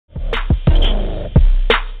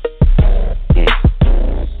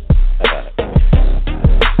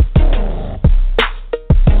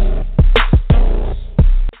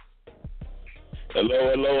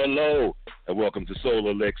welcome to Soul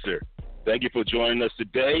Elixir. Thank you for joining us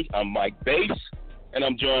today. I'm Mike Bass, and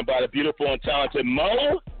I'm joined by the beautiful and talented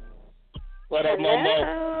Mo. What up,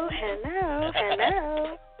 Mo?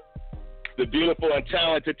 Hello. The beautiful and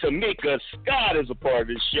talented Tamika Scott is a part of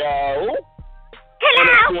the show.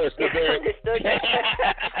 Hello.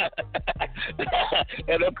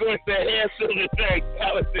 And of course, the handsome and very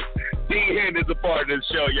talented D. Hen is a part of the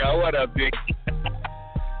show, y'all. What up, D?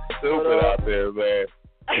 Stupid out there, man.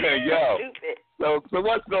 Yo. So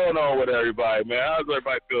what's going on with everybody, man? How's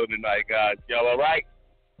everybody feeling tonight, guys? Y'all all right?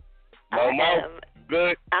 Mo?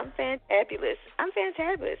 Good? I'm fantabulous. I'm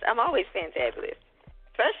always fantabulous.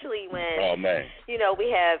 Especially when, we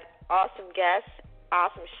have awesome guests,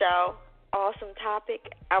 awesome show, awesome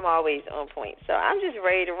topic. I'm always on point. So I'm just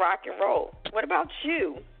ready to rock and roll. What about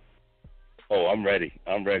you? Oh, I'm ready,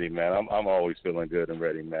 man. I'm always feeling good and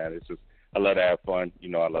ready, man. It's just, I love to have fun. I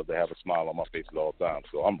love to have a smile on my face at all times.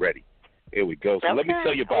 So I'm ready. Here we go. So let me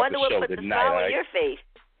tell you about the show tonight. I wonder what put the smile on your face.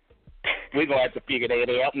 We're going to have to figure that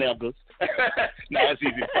out now, Gus. Now it's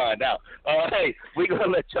easy to find out. Hey, we're going to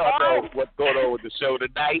let y'all know what's going on with the show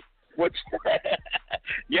tonight.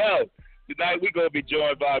 Yo, tonight we're going to be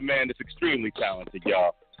joined by a man that's extremely talented,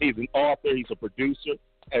 y'all. He's an author. He's a producer.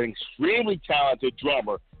 An extremely talented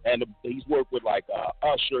drummer. And he's worked with,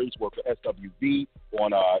 Usher. He's worked with SWV.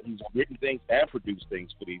 He's written things and produced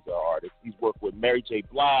things for these artists. He's worked with Mary J.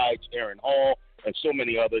 Blige, Aaron Hall, and so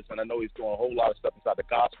many others, and I know he's doing a whole lot of stuff inside the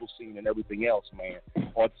gospel scene and everything else, man.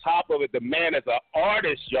 On top of it, the man is an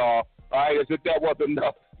artist, y'all. All right, as if that wasn't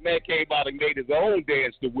enough, man came out and made his own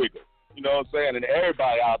dance to wiggle. You know what I'm saying? And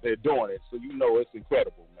everybody out there doing it, so it's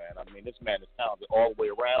incredible, man. I mean, this man is talented all the way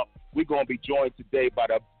around. We're going to be joined today by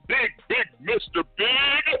the big Mr.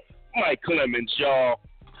 Big, Mike Clemons, y'all.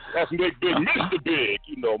 That's big Mr. Big,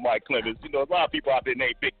 Mike Clemons. A lot of people out there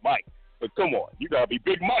named Big Mike, but come on, you got to be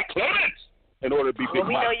Big Mike Clemons in order to be Big Mike.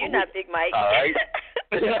 We know you're not Big Mike. All right.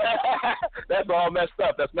 That's all messed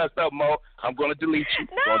up. That's messed up, Mo. I'm going to delete you.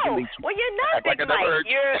 No. Well, you're not Big Mike.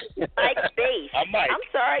 You're Mike Bass. I'm Mike. I'm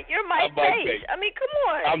sorry. You're Mike Bass. I mean, come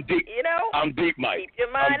on. I'm deep. I'm deep Mike. Keep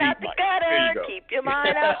your mind out the gutter. Keep your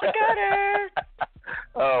mind out the gutter.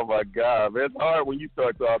 Oh, my God, man. It's hard when you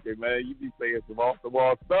start talking, man. You be saying some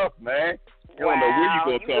off-the-wall stuff, man. You don't know where you're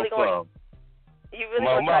going to come from. You really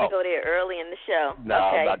want to try to go there early in the show? No,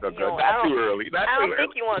 okay. I'm not going to go. Not too early. I don't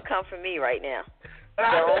think you want to come for me right now.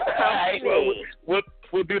 Don't come for me.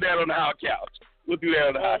 We'll do that on the hot couch. We'll do that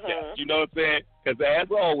on the hot couch. You know what I'm saying? Because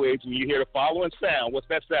as always, when you hear the following sound, what's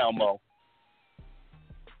that sound, Mo?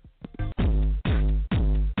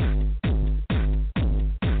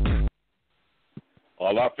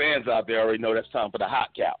 All our fans out there already know that's time for the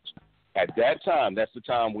hot couch. At that time, that's the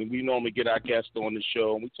time when we normally get our guests on the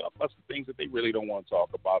show and we talk about some things that they really don't want to talk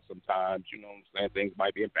about sometimes. You know what I'm saying? Things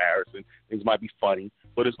might be embarrassing. Things might be funny.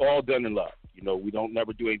 But it's all done in love. We don't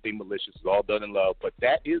never do anything malicious. It's all done in love. But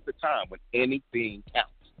that is the time when anything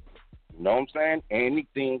counts. You know what I'm saying?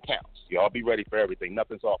 Anything counts. Y'all be ready for everything.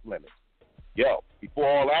 Nothing's off limits. Yo, before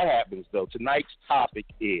all that happens, though, tonight's topic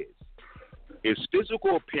is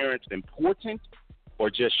physical appearance important or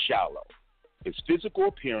just shallow? Is physical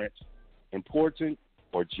appearance important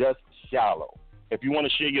or just shallow? If you want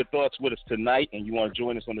to share your thoughts with us tonight and you want to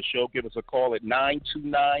join us on the show, give us a call at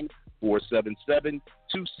 929-477-2668.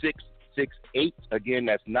 Again,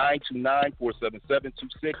 that's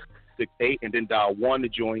 929-477-2668, and then dial 1 to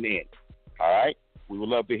join in. All right? We would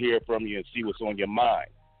love to hear from you and see what's on your mind.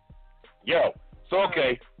 Yo, so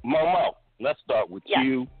okay, Momo, let's start with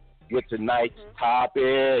you with tonight's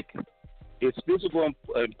topic. Is physical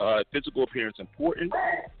appearance important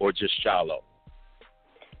or just shallow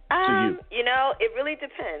to you? It really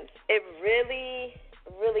depends. It really,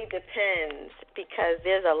 really depends because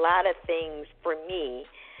there's a lot of things for me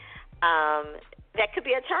that could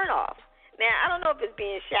be a turnoff. Now, I don't know if it's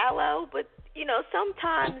being shallow, but,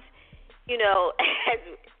 sometimes, as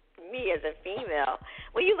me as a female,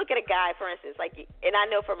 when you look at a guy, for instance, and I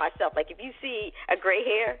know for myself, if you see a gray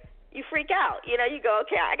hair, you freak out. You go,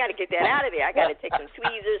 okay, I got to get that out of there. I got to take some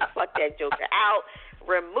tweezers, pluck that joker out,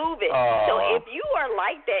 remove it. So if you are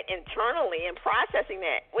like that internally and processing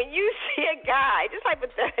that, when you see a guy, just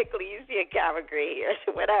hypothetically, you see a guy with gray hair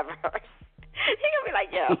or whatever, you're going to be like,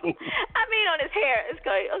 yo, on his hair, it's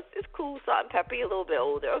cool, salt and pepper, a little bit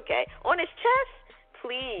older, okay. On his chest,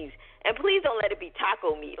 please. And please don't let it be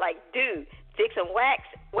taco meat. Dude, take some wax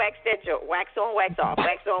that joke, wax on, wax off,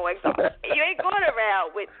 wax on, wax off. You ain't going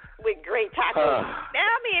around with great tacos. Now,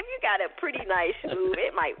 if you got a pretty nice smooth,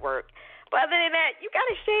 it might work. But other than that, you got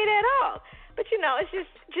to shave that off. But it's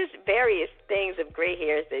just various things of gray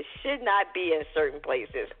hairs that should not be in certain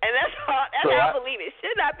places, and that's how I believe it.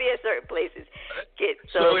 Should not be in certain places. Get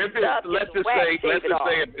so if stuff, let's just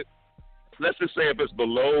say if it's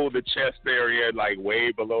below the chest area, like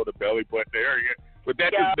way below the belly button area, would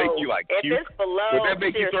that just make you like cute? If it's below, would that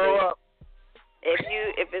make you throw up?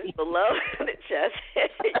 If it's below the chest,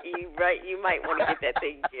 you might want to get that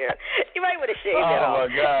taken care of. You might want to shave that off. Oh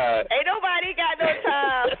my God! Ain't nobody got no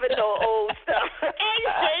time for no old stuff. And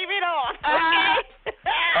shave it off, okay?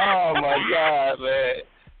 Oh my God, man.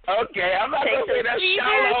 Okay, I'm not gonna say that's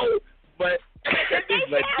shallow, but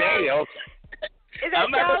damn. I'm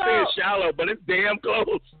not gonna say it's shallow, but it's damn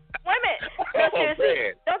close. Wait a minute. No,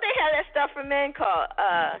 seriously, don't they have that stuff for men called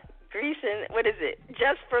greasing? What is it?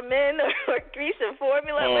 Just for men or greasing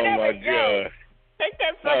formula? Oh whatever. my God. Take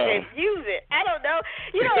that fucking use it. I don't know.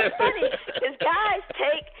 What's funny is guys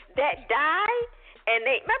take that dye and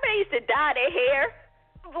they used to dye their hair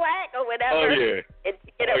black or whatever. Oh yeah. And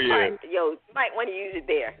get a part. You might want to use it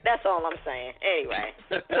there. That's all I'm saying. Anyway.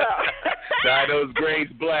 So. Dye those grays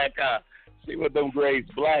black, huh? See what them grays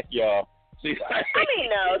black, y'all. See,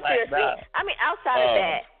 no, seriously. Outside of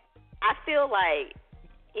that, I feel like,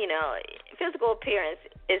 physical appearance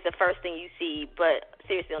is the first thing you see, but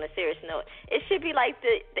seriously, on a serious note, it should be like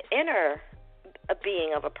the inner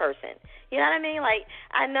being of a person. You know what I mean? Like,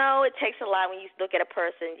 I know it takes a lot when you look at a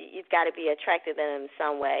person. You've got to be attracted to them in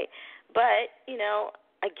some way. But,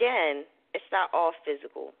 again, it's not all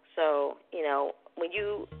physical. So, when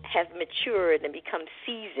you have matured and become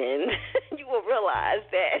seasoned, you will realize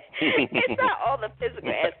that it's not all the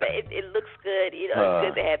physical aspect. It looks good. It's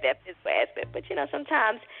good to have that physical aspect. But,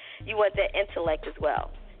 sometimes you want that intellect as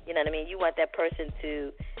well. You know what I mean? You want that person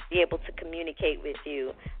to be able to communicate with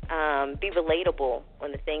you, be relatable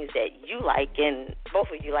on the things that you like and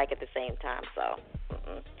both of you like at the same time. So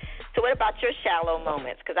what about your shallow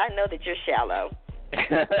moments? Because I know that you're shallow.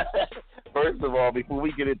 First of all, before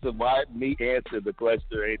we get into me answer the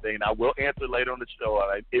question or anything, I will answer later on the show.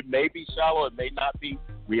 It may be shallow, it may not be.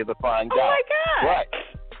 We have to find out. Oh my God! Right.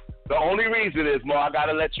 The only reason is, Mo, I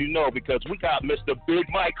gotta let you know because we got Mr. Big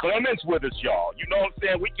Mike Clemons with us, y'all. You know what I'm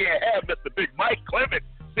saying? We can't have Mr. Big Mike Clemons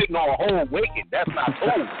sitting on a whole waking. That's not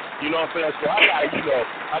cool. You know what I'm saying? So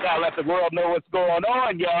I gotta let the world know what's going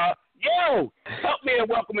on, y'all. Yo, help me and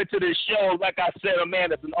welcome into this show. Like I said, a man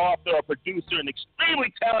that's an author, a producer, an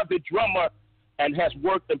extremely talented drummer, and has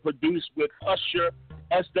worked and produced with Usher,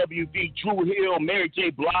 SWV, Drew Hill, Mary J.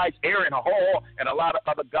 Blige, Aaron Hall, and a lot of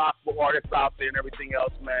other gospel artists out there and everything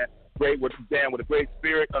else, man. Great with a great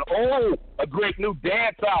spirit. And a great new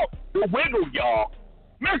dance out, The Wiggle, y'all.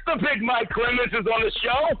 Mr. Big Mike Clemons is on the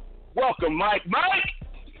show. Welcome, Mike.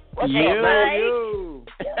 What's up, man? How you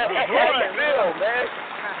feel, man?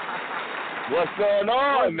 What's going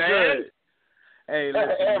on, man? Good? Hey,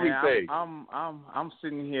 listen, everything. Man, I'm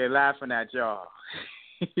sitting here laughing at y'all.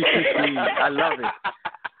 I love it.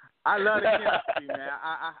 I love the chemistry, man.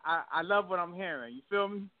 I love what I'm hearing. You feel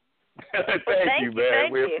me? Thank you,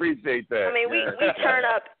 man. We appreciate that. I mean, we turn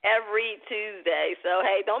up every Tuesday, so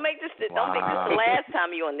hey, don't make this the last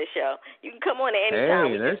time you're on the show. You can come on at any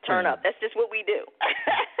time. We just turn up. That's just what we do.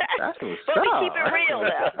 That's what's but up. we keep it real,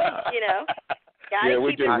 though.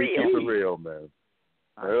 We keep it real, man.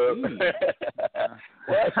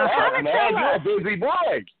 What's up, man? You're a busy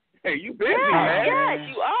boy. Hey, you busy, man? Yes,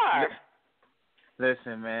 you are.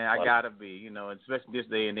 Listen, man, I gotta be, especially this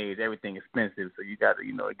day and age, everything expensive, so you gotta,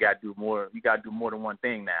 you gotta do more. You gotta do more than one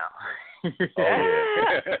thing now.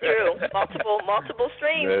 True. Multiple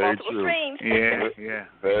streams. Very multiple true. streams. Yeah.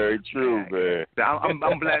 Very true, man.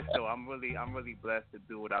 I'm blessed though. I'm really blessed to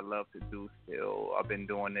do what I love to do. Still, I've been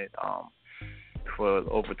doing it for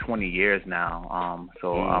over 20 years now.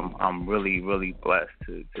 So I'm really blessed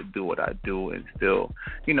to do what I do and still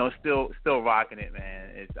rocking it, man.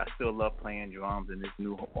 I still love playing drums, and this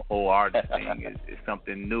new whole artist thing is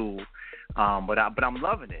something new. But I'm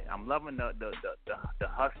loving it. I'm loving the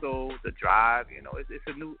hustle, the drive. It's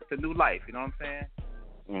a new life. You know what I'm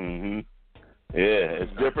saying? Yeah,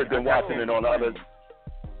 it's different than watching it on others.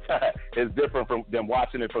 It's different than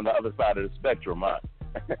watching it from the other side of the spectrum, huh?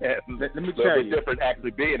 Let me tell you, different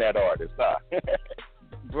actually being that artist, huh?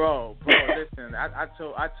 Bro, listen.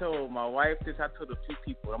 I told my wife this. I told a few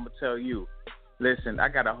people. I'm gonna tell you. Listen, I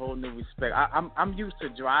got a whole new respect. I'm used to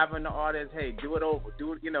driving the artist. Hey, do it over.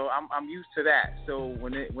 Do it. I'm used to that. So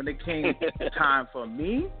when it came time for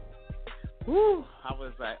me, I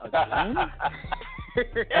was like, again.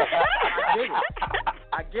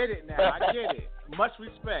 I get it now. I get it. Much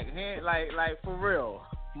respect. Like for real.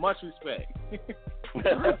 Much respect.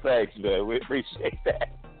 Thanks, man. We appreciate that.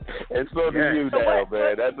 And so do you now,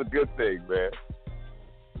 man. That's a good thing, man.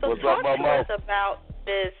 So What's up, my mom?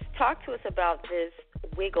 Talk to us about this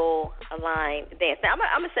wiggle line dance. Now,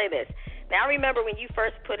 I'm going to say this. Now, I remember when you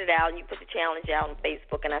first put it out, and you put the challenge out on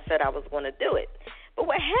Facebook, and I said I was going to do it. But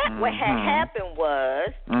what had happened was,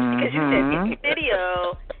 because you said get your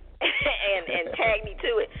video and tag me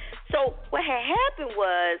to it. So what had happened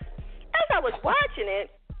was, as I was watching it,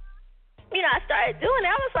 I started doing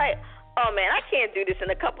it. I was like, oh, man, I can't do this in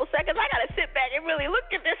a couple seconds. I got to sit back and really look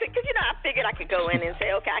at this. Because, I figured I could go in and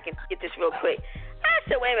say, okay, I can get this real quick. I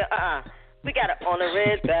said, wait a minute, we got it on the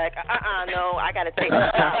red back. No, I got to take my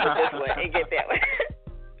time with this one and get that one.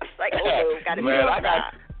 I was like, oh, got to do it.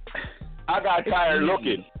 I got tired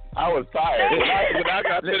looking. I was tired. When I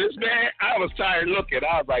got to this, man, I was tired looking.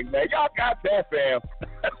 I was like, man, y'all got that, fam.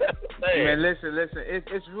 Man, listen.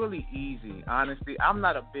 It's really easy, honestly. I'm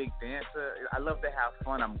not a big dancer. I love to have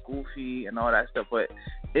fun. I'm goofy and all that stuff, but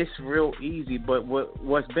it's real easy. But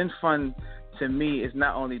what's been fun to me is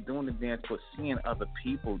not only doing the dance, but seeing other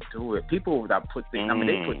people do it. People that put they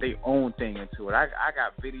put their own thing into it. I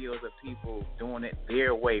got videos of people doing it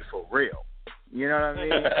their way for real. You know what I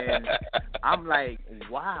mean? And I'm like,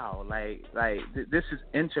 wow, like this is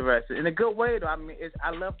interesting in a good way though. I mean,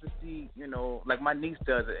 I love to see, like my niece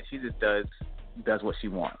does it, and she just does what she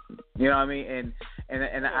wants. You know what I mean?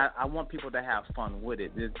 And I want people to have fun with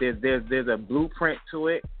it. There's a blueprint to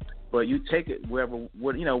it, but you take it wherever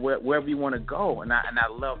you want to go, and I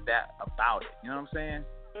love that about it. You know what I'm saying?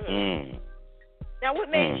 Mm. Now, what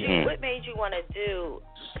made you want to do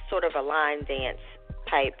sort of a line dance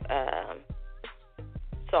type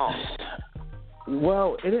song?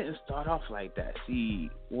 Well, it didn't start off like that. See,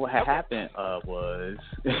 what had happened was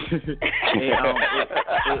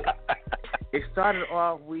it started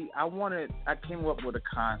off. I came up with a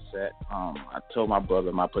concept. I told my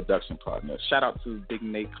brother, my production partner. Shout out to Big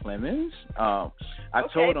Nate Clemons. I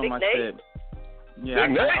told him, I said, yeah,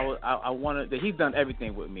 I wanted that. He's done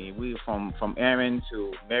everything with me. We from Aaron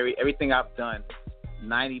to Mary, everything I've done.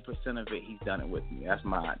 90% of it, he's done it with me. That's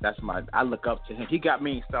my. I look up to him. He got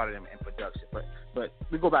me started in production, but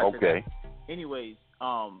we go back to that. Anyways,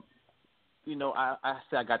 I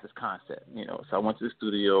said I got this concept, so I went to the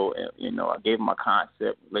studio and, I gave him my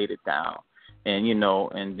concept, laid it down, and,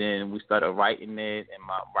 and then we started writing it, and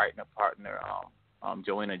my writing partner,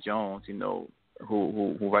 Joanna Jones,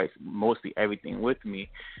 who writes mostly everything with me,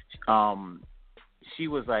 she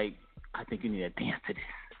was like, I think you need to dance to this.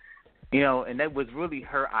 And that was really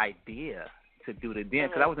her idea to do the dance,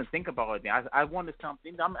 because I wasn't thinking about it. I wanted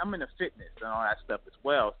something. I'm into fitness and all that stuff as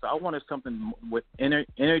well, so I wanted something with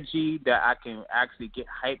energy that I can actually get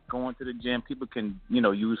hype going to the gym. People can,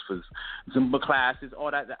 use for Zumba classes,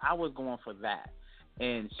 all that. I was going for that,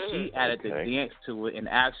 and she added the dance to it and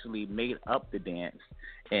actually made up the dance,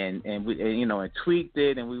 and we and tweaked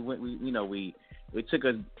it, and it took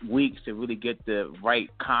us weeks to really get the right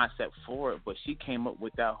concept for it, but she came up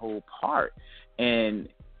with that whole part, and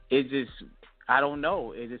it just, I don't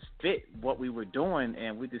know, it just fit what we were doing,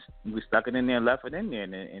 and we stuck it in there and left it in there,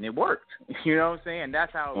 and it worked. You know what I'm saying?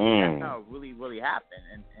 That's how it really, really happened,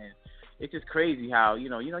 and it's just crazy how you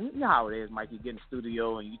know how it is, Mike. You get in the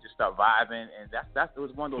studio and you just start vibing, and it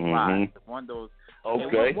was one of those vibes, one of those.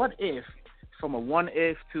 Okay. What if, from a what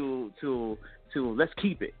if to let's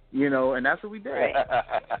keep it, and that's what we did.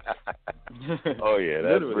 Oh yeah,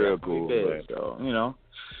 that's real cool, man. So,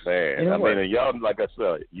 man, I mean, and y'all, like I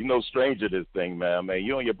said, stranger this thing, man. Man,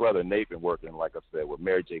 you and your brother Nathan working, like I said, with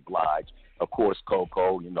Mary J. Blige, of course,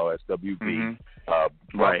 Coco, SWB,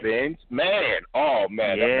 right. Benz, man. Oh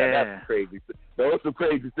man, that's crazy. Those some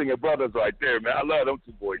crazy singing brothers right there, man. I love them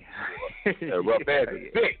two boys. Rough Benz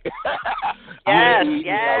is sick. Yes.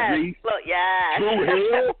 Look, yes. True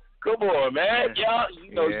Hill. Come on, man. Y'all,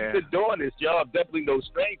 you've been doing this. Y'all definitely no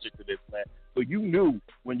stranger to this, man. So you knew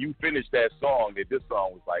when you finished that song that this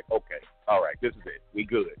song was like, okay, all right, this is it. We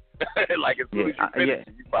good. Like as soon as you finished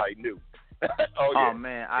it, you probably knew. Oh,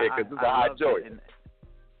 man. Because it's a hot joy.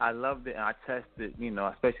 I loved it, and I tested,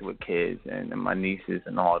 especially with kids and my nieces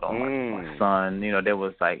and all them. My son, they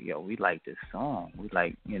was like, yo, we like this song. We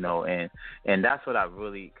like, and that's what I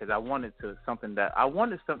really, because I wanted something.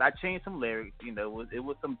 I changed some lyrics, it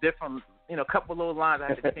was some different, a couple of little lines I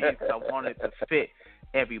had to change because I wanted to fit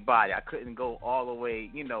everybody. I couldn't go all the way,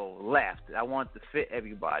 left. I wanted to fit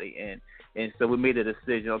everybody, and so we made a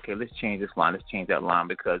decision. Okay, let's change this line. Let's change that line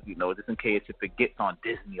because just in case if it gets on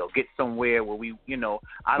Disney or gets somewhere where we,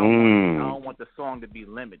 I don't want the song to be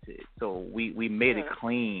limited. So we made it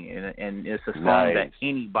clean, and it's a song that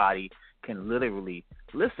anybody can literally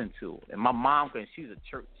listen to. And my mom, she's a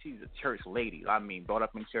church lady. I mean, brought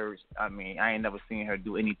up in church. I mean, I ain't never seen her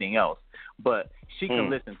do anything else, but she can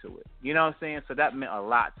listen to it. You know what I'm saying? So that meant a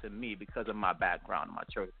lot to me because of my background, my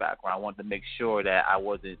church background. I wanted to make sure that I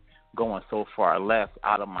wasn't going so far left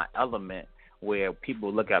out of my element where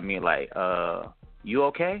people look at me like, you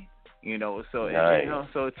okay? You know, so nice.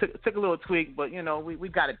 So it took a little tweak, but you know, we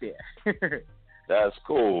got it there. That's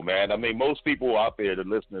cool, man. I mean, most people out there, the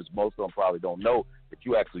listeners, most of them probably don't know that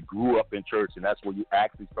you actually grew up in church, and that's where you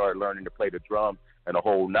actually started learning to play the drums and the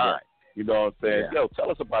whole nine. Yeah. You know what I'm saying? Yeah. Yo,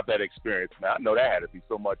 tell us about that experience, man. I know that had to be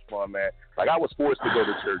so much fun, man. Like, I was forced to go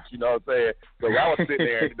to church, you know what I'm saying? So I was sitting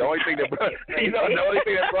there, the only thing that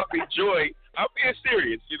brought me joy, I'm being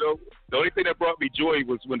serious, you know. The only thing that brought me joy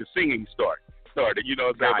was when the singing started, you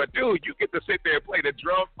know what I'm saying? But, dude, you get to sit there and play the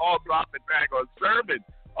drums all throughout the daggone sermon.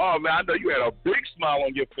 Oh, man, I know you had a big smile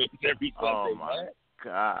on your face every Sunday, man. Oh, my man.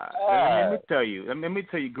 God. Let me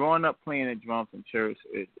tell you, growing up playing the drums in church,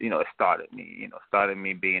 it started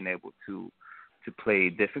me being able to play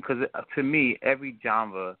different. Because to me, every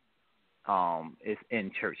genre is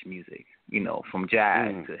in church music, you know, from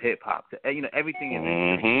jazz to hip-hop to, you know, everything is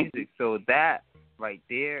in church music. So that right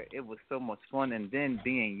there, it was so much fun. And then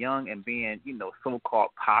being young and being, you know,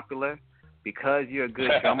 so-called popular because you're a good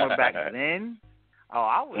drummer back then. Oh,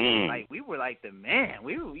 I was like, we were like the man.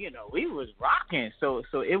 We were, you know, we was rocking. So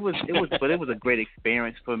it was, but it was a great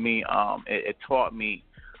experience for me. It taught me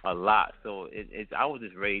a lot. So I was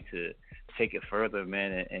just ready to take it further,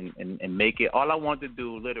 man, and make it. All I wanted to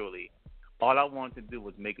do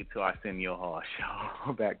was make it to our Senior Hall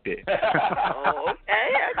show back then. Oh,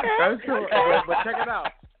 okay. That's cool.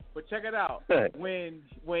 But check it out. When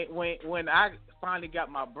I finally got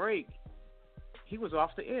my break, he was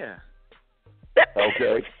off the air.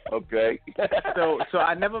 Okay. So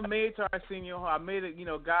I never made it to our Senior Hall. I made it, you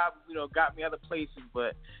know, God, you know, got me other places,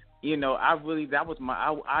 but you know, I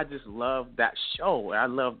just loved that show. I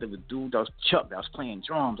loved the dude that was Chuck that was playing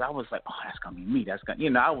drums. I was like, oh, that's gonna be me. That's gonna, you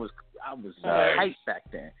know, I was hyped back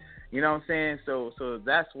then. You know what I'm saying? So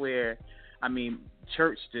that's where, I mean,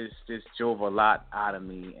 church just drove a lot out of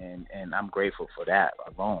me, and I'm grateful for that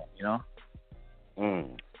alone. You know?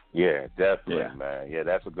 Yeah, definitely, man. Yeah,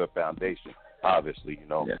 that's a good foundation. Obviously, you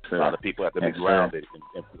know, a lot of people have to be grounded,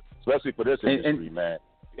 especially for this industry, man.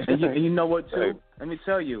 And you know what, too? Let me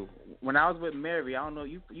tell you, when I was with Mary, I don't know,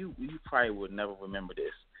 you probably would never remember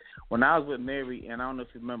this. When I was with Mary, and I don't know if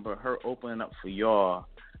you remember her opening up for y'all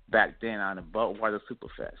back then on the Budweiser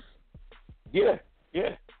Superfest. Yeah,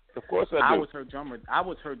 of course I do. I was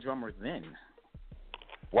her drummer then.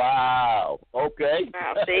 Wow. Okay.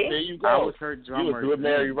 Wow, see? There you go. I was her drummer. You was with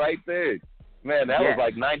Mary right there. Man, that was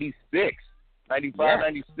like 96, 95,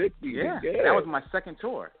 96. Yeah, that was my second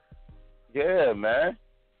tour. Yeah, man.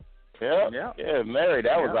 Yeah, Mary,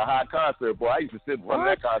 that was a hot concert, boy. I used to sit in front of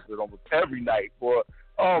that concert almost every night, boy.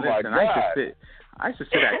 Oh, my God. I used to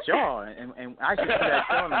sit at y'all, and I used to sit at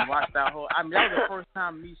y'all and watch that whole. I mean, that was the first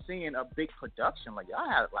time me seeing a big production. Like, y'all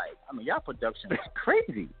had, y'all production was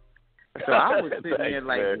crazy. So I was sitting there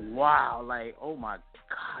like, wow, like, oh my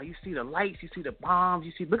God, you see the lights, you see the bombs,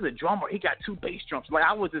 look at the drummer, he got 2 bass drums. Like,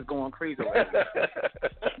 I was just going crazy.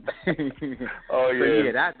 Oh,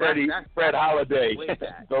 yeah. So, Fred Holiday,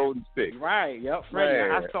 Golden Stick. Right, yep,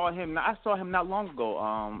 Fred. I saw him not long ago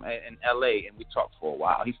in L.A., and we talked for a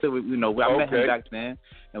while. He still, you know, I met him back then,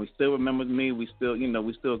 and we still remembers me. We still, you know,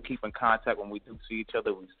 keep in contact when we do see each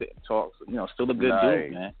other. We sit and talk. So, you know, still a good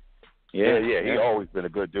dude, man. Yeah, he always been a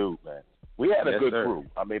good dude, man. We had a good crew.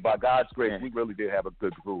 I mean, by God's grace, we really did have a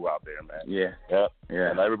good crew out there, man. Yeah.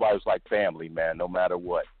 And everybody was like family, man, no matter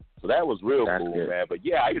what. So that was real cool, man. But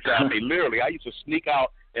yeah, I used to sneak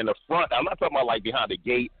out in the front. I'm not talking about like behind the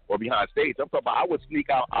gate or behind stage. I'm talking about I would sneak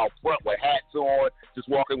out front with hats on, just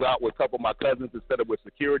walking out with a couple of my cousins instead of with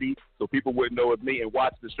security, so people wouldn't know it's me, and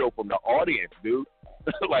watch the show from the audience, dude.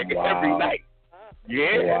 Every night.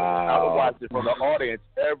 Yeah, I would watch it from the audience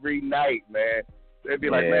every night, man. They'd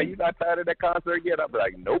be like, man, you not tired of that concert yet? I'd be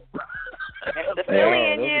like, nope. The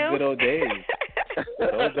Philly in those you. Are good old days.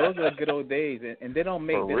 those are good old days, and they don't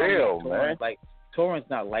make man. Like, touring's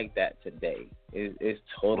not like that today. It's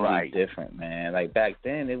totally different, man. Like, back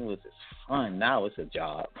then it was just fun. Now it's a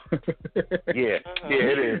job. Yeah,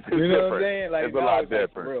 it is. It's you know different. What I'm saying? Like, it's a lot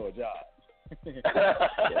different. Like a real job.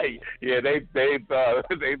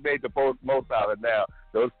 They've made the most out of it now.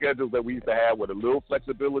 Those schedules that we used to have with a little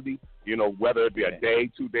flexibility, you know, whether it be a day,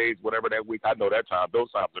 2 days, whatever that week. I know those times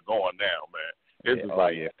are gone now, man. This is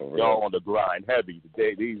y'all on the grind heavy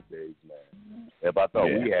these days, man. If I thought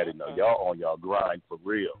we had it, no, y'all on y'all grind for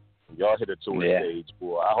real. Y'all hit a tour stage,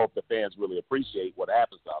 boy. I hope the fans really appreciate what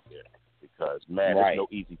happens out there. because, man, it's no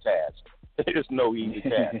easy task. It's no easy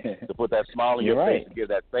task. To put that smile on your face and give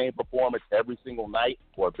that same performance every single night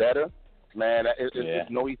or better, man, it's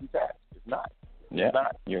no easy task. It's not. Yeah, it's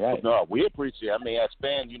not. You're right. No, we appreciate, I mean, as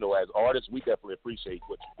fans, you know, as artists, we definitely appreciate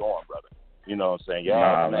what you're doing, brother. You know what I'm saying?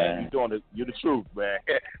 Yeah, man, you're the truth, man.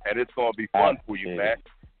 And it's going to be fun for you, man.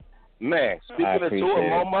 Man, speaking of tour,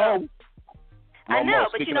 Momo. I know,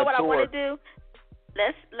 but you know what I want to do?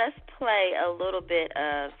 Let's play a little bit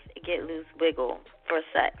of Get Loose Wiggle for a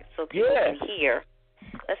sec so people can hear.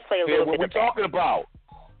 Let's play a little bit of that. What we're talking about.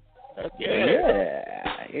 Yeah.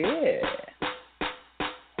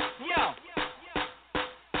 Yo,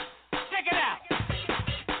 check it out.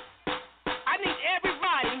 I need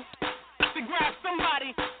everybody to grab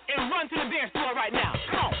somebody and run to the dance floor right now.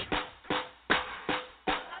 Come on.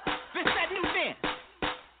 This is that new dance,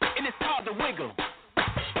 and it's called the Wiggle.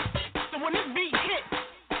 So when this beat hits,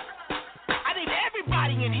 I need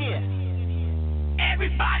everybody in here.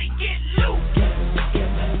 Everybody get loose.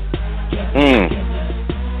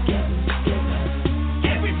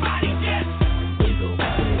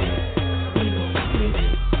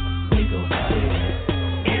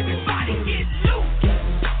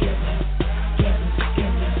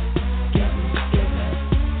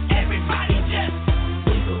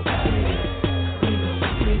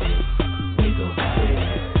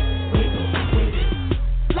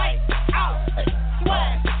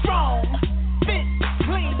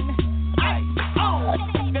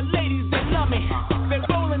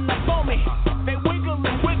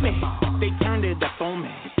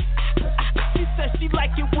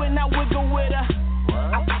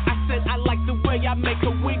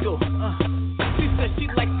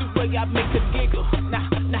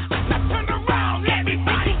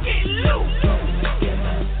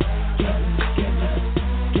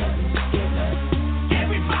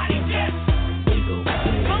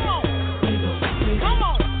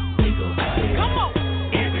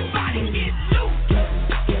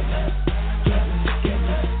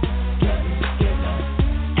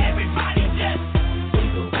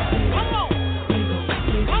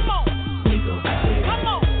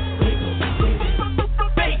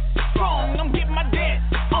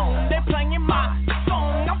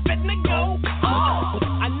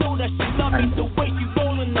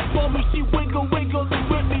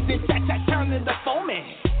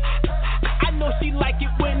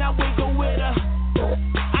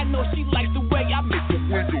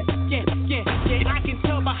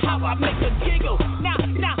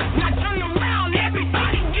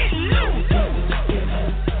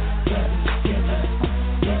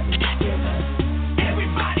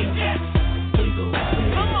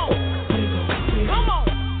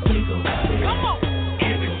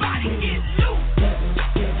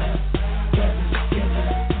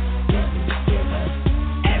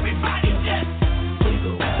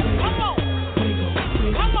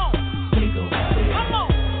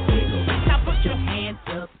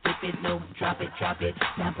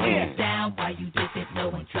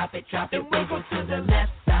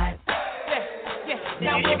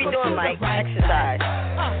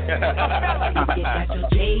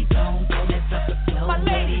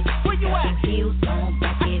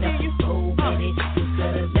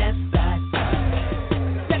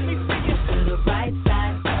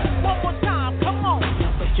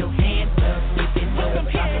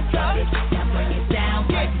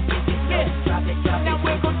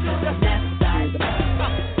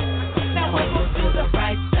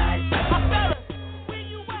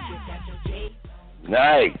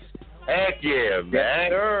 Nice. Heck yeah, man.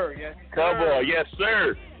 Yes, sir. Yes, Come on. Yes,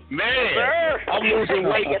 sir. Man, yes, sir. I'm losing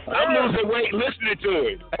weight. Yes, I'm losing weight listening to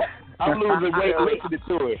it. I'm losing weight listening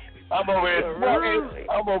to it. I'm over here sweating.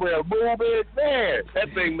 I'm over here moving. Man,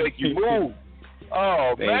 that thing make you move.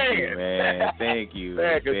 Oh, Thank you, man. Thank you.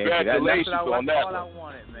 Man, congratulations on that. That's all I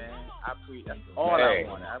wanted, man. That's all I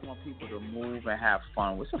wanted. I want people to move and have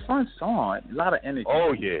fun. It's a fun song. A lot of energy.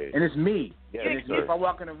 Oh, yeah. And it's me. Yes, and it's me. If I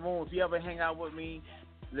walk in the room, if you ever hang out with me,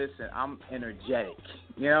 listen, I'm energetic.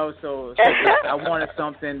 You know, so I wanted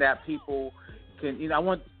something that people can, you know, I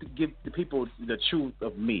want to give the people the truth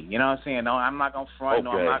of me. You know what I'm saying? No, I'm not going to front.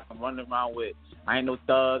 No, I'm not going to run around with, I ain't no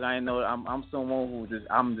thug. I'm someone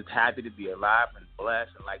I'm just happy to be alive and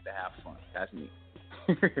blessed and like to have fun. That's me.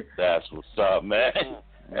 That's what's up, man.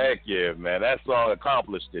 Heck yeah, man. That song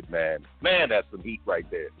accomplished it, man. Man, that's some heat right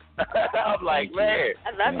there. I'm like, man.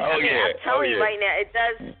 I love it. I'm telling you right now, it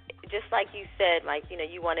does, just like you said, like, you know,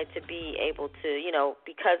 you wanted to be able to, you know,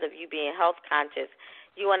 because of you being health conscious,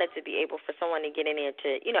 you wanted to be able for someone to get in there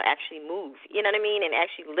to, you know, actually move, you know what I mean, and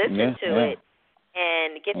actually listen to it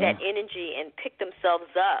and get that energy and pick themselves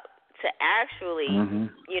up to actually,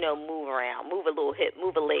 move around, move a little hip,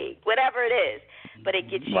 move a leg, whatever it is. But it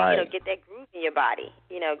gets you, get that groove in your body,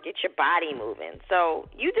 get your body moving. So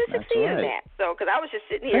you did succeed in that. So, because I was just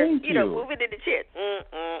sitting here, moving in the chair.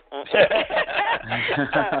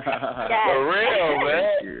 For real,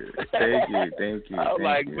 man. Thank you. I'm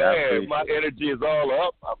like, man, my energy is all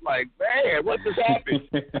up. I'm like, man, what just happened?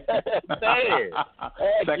 Man.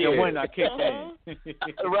 Second one, I kicked in.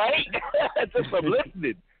 Right? Just from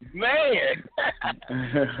listening. Man.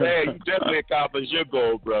 Man, you definitely accomplished your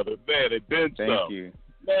goal, brother. Man, it been some.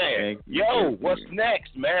 Thank you. Man, what's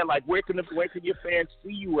next, man? Like, where can your fans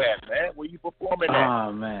see you at, man? Where you performing at?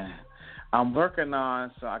 Oh, man. I'm working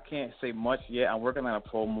on, so I can't say much yet. I'm working on a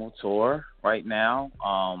promo tour right now.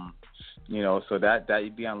 So that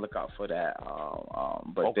you'd be on the lookout for that.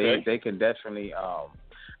 But they can definitely.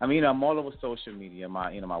 I'm all over social media.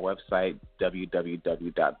 My website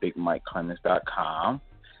www.bigmikeclemons.com,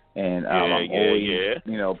 and I'm always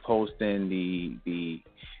posting the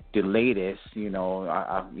latest.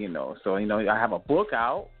 I have a book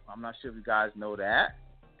out. I'm not sure if you guys know that.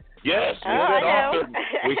 Yes,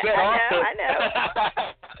 we said author. I know.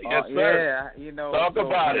 Yes, sir. Talk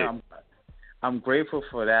about it. I'm grateful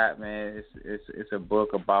for that, man. It's a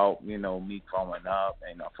book about me growing up,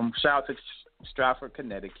 and from shout out to Stratford,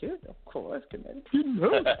 Connecticut, of course, Connecticut. I'm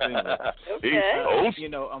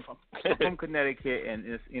from Connecticut, and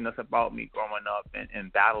it's about me growing up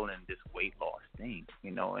and battling this weight loss thing,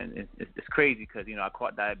 and it's crazy because I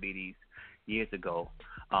caught diabetes years ago.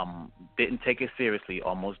 Didn't take it seriously,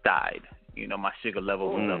 almost died. My sugar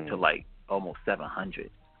level was up to like almost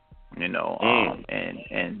 700. And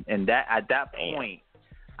that at that point,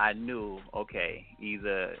 I knew, okay,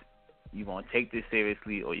 either you're gonna take this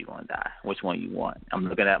seriously or you're gonna die. Which one you want? I'm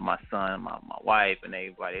looking at my son, my wife, and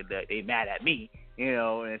everybody. They mad at me,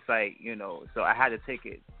 and it's like, so I had to take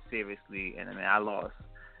it seriously. And I lost.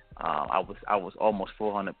 I was almost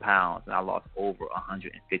 400 pounds, and I lost over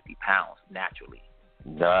 150 pounds naturally.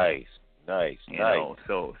 Nice.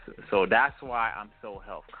 So that's why I'm so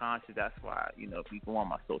health conscious. That's why, if you go on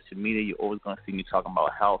my social media, you're always going to see me talking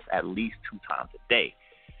about health at least 2 times a day,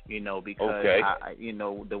 because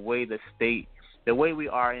the way we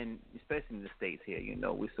are especially in the States here,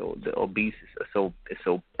 the obesity is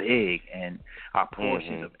so big, and our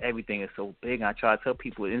portions of everything is so big. And I try to tell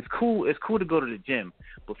people it's cool to go to the gym,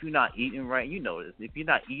 but if you're not eating right, if you're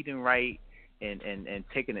not eating right, and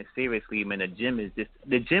taking it seriously,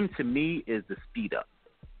 the gym to me is the speed up,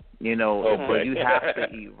 but you have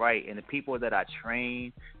to eat right. And the people that I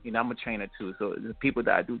train, I'm a trainer too, so the people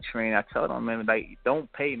that I do train, I tell them, man, like, don't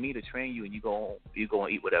pay me to train you and you go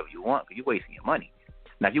and eat whatever you want, because you're wasting your money.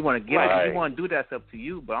 Now, if you want to give it, if you want to do that, it's up to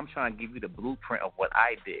you, but I'm trying to give you the blueprint of what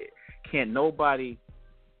I did. Can't nobody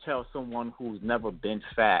tell someone who's never been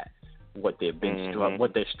fat what their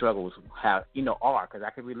what their struggles have, are, because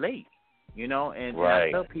I can relate. And I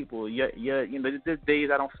tell people, there's days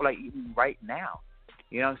I don't feel like eating right now.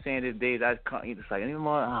 You know what I'm saying? There's days I can't eat. It's like,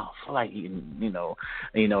 anymore, I don't feel like eating,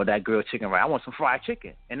 that grilled chicken right. I want some fried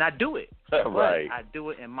chicken. And I do it. Right. I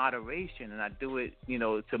do it in moderation, and I do it,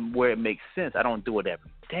 to where it makes sense. I don't do it every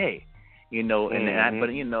day. And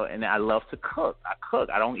I love to cook. I cook.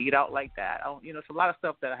 I don't eat out like that. It's a lot of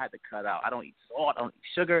stuff that I had to cut out. I don't eat salt. I don't eat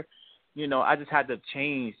sugar. I just had to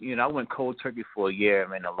change. I went cold turkey for a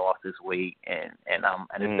year, and I lost this weight, and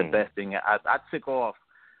it's the best thing. I took off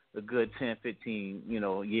a good 10, 15,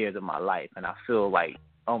 years of my life, and I feel like,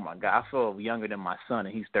 oh my God, I feel younger than my son,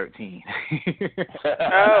 and he's 13.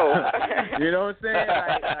 Oh, you know what I'm saying?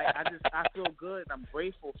 I feel good, and I'm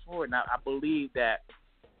grateful for it. And I believe that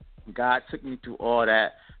God took me through all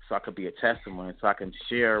that so I could be a testimony, so I can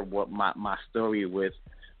share what my story with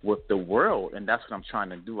the world, and that's what I'm trying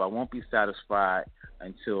to do. I won't be satisfied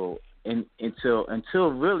until the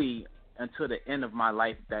end of my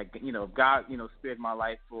life. That God spared my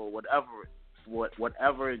life for whatever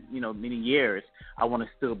many years. I want to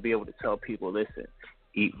still be able to tell people, listen,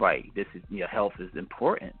 eat right. This is your health is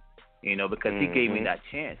important, because He gave me that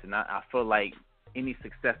chance, and I feel like any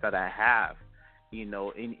success that I have,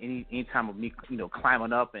 any time of me,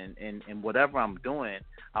 climbing up and whatever I'm doing,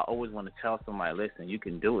 I always want to tell somebody, listen, you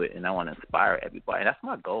can do it, and I want to inspire everybody. And that's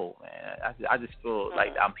my goal, man. I just feel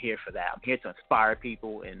like I'm here for that. I'm here to inspire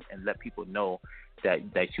people and let people know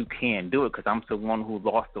that you can do it, because I'm the one who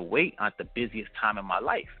lost the weight at the busiest time in my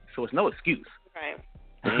life. So it's no excuse. Right.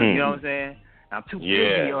 You know what I'm saying? I'm too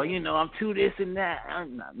busy, or, I'm too this and that.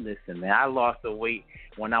 Listen, man, I lost the weight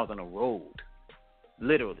when I was on the road.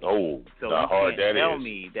 Literally. Oh, so how hard that is. Tell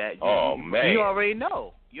me that man. You already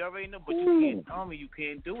know. But you can't tell me you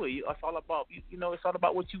can't do it. It's all about it's all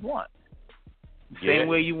about what you want. Same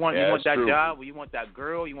way you want that true. job, or you want that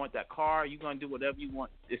girl, you want that car, you're going to do whatever you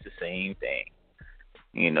want. It's the same thing.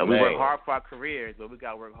 You know, we work hard for our careers, but we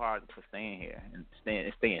got to work hard for staying here and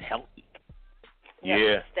staying healthy.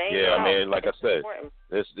 Yeah. I mean, like I said,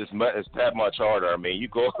 it's that much harder. I mean, you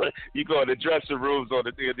go in the dressing rooms on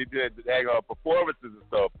the hang on performances and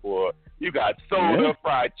stuff. For you got soda,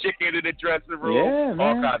 fried chicken in the dressing room,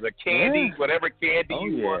 all kinds of candy, whatever candy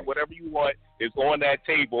you want, whatever you want is on that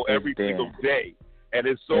table every single day, and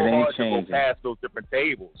it's so hard to go past those different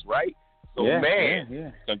tables, right? So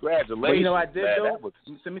congratulations. But you know what I did though?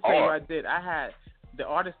 Let me tell you what I hard. did. I had the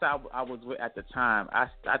artist I was with at the time. I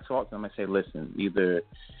talked to them and said, listen, either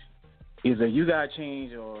you gotta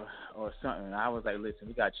change or something. And I was like, listen,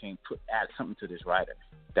 we gotta change. Add something to this writer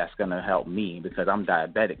that's gonna help me because I'm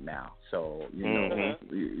diabetic now. So you know,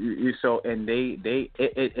 and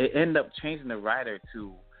it ended up changing the writer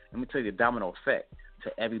to. Let me tell you the domino effect.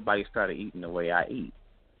 To everybody started eating the way I eat.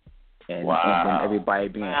 And then everybody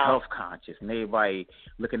being health conscious, and everybody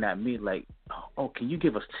looking at me like, "Oh, can you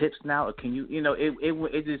give us tips now? Or can you,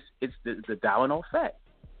 it's the domino effect."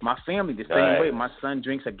 My family the same way. My son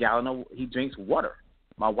drinks he drinks water.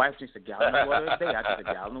 My wife drinks a gallon of water a day. I drink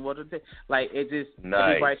a gallon of water a day. Like it just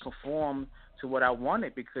everybody conformed to what I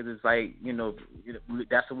wanted because it's like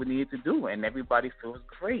that's what we needed to do, and everybody feels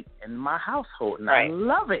great in my household, and I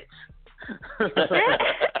love it.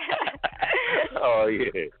 Oh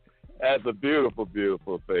yeah. That's a beautiful,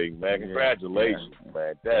 beautiful thing, man. Congratulations,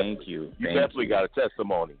 man. Thank you. You definitely got a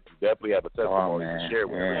testimony. You definitely have a testimony to share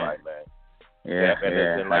with everybody, man.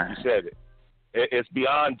 And like you said, it's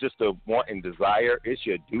beyond just a want and desire. It's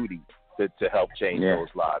your duty to help change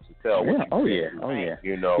those lives. To tell what you do.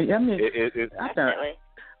 You know, I mean, definitely.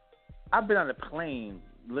 I've been on a plane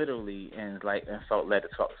literally and felt led to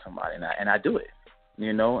talk to somebody, and I do it.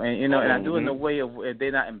 And I do it in a way of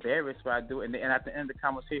they're not embarrassed, but I do it. And at the end of the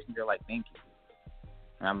conversation, they're like, "Thank you,"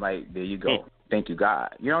 and I'm like, "There you go, thank you,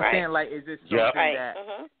 God." You know what I'm saying? Like, is this something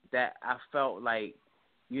that I felt like,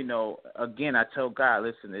 again, I tell God,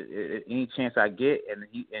 listen, any chance I get, and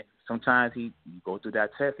sometimes you go through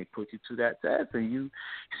that test, he puts you to that test, and you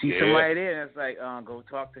see somebody there, and it's like, go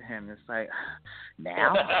talk to him. It's like,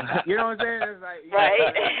 now, you know what I'm saying? It's like,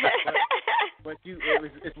 but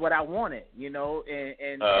it's what I wanted, and so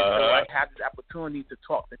I have this opportunity to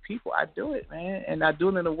talk to people. I do it, man, and I do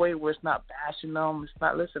it in a way where it's not bashing them. It's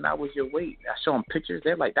not, listen, I was your weight. I show them pictures.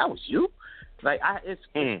 They're like, that was you? Like,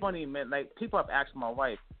 it's funny, man. Like, people have asked my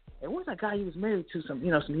wife, hey, where's that guy you was married to some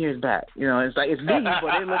years back? It's like, it's me,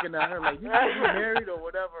 but they're looking at her like, you married or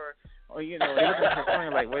whatever. Or, they're looking at her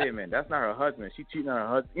friend like, wait a minute, that's not her husband. She cheating on her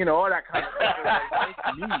husband. All that kind of stuff. Like,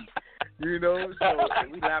 it's me. So we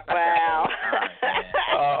laugh at that all the time, man.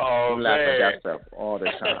 Oh, we laugh at that stuff all the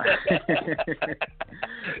time.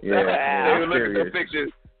 They were looking at the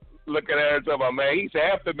pictures, looking at her and talking about, man, he's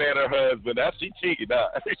half the man her husband. That's she cheating, huh?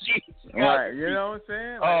 Right, you know what I'm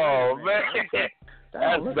saying? Like, oh, man.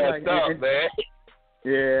 That's messed up, man.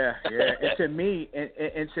 Yeah. And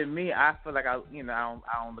to me, I feel like I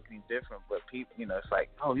don't look any different. But people, it's like,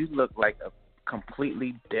 oh, you look like a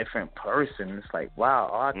completely different person. It's like,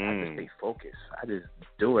 wow, I just stay focused. I just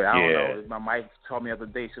do it. I don't know. My wife told me the other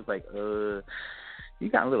day, she was like, you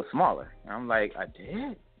got a little smaller. And I'm like, I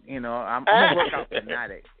did. I'm a workout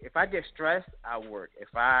fanatic. If I get stressed, I work.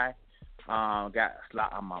 If I got a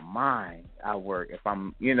lot on my mind, I work. If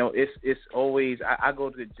I'm, it's always, I go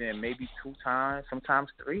to the gym maybe 2 times, sometimes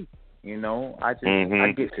 3. I just,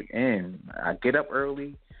 I get it in. I get up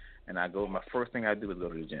early, and I go, my first thing I do is go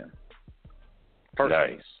to the gym.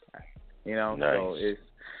 Nice. So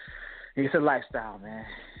it's a lifestyle, man.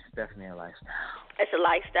 It's definitely a lifestyle. It's a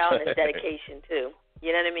lifestyle and it's dedication, too.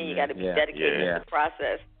 You know what I mean? You got to be dedicated to the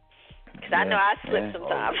process. Because I know I slip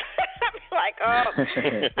sometimes. I'm like,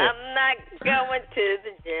 I'm not going to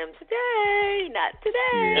the gym today. Not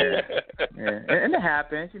today. And it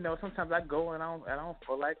happens. Sometimes I go and I don't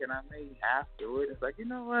feel like it, and I may have to it. It's like, you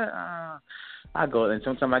know what? I go, and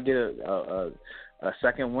sometimes I get a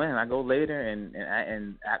second win. I go later and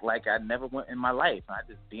act like I never went in my life. I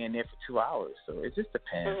just be in there for 2 hours. So it just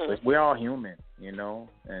depends. But we're all human, and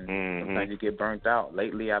sometimes you get burnt out.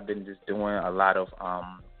 Lately, I've been just doing a lot of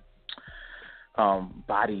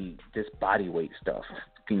body weight stuff.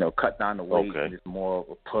 Cut down the weight, and just more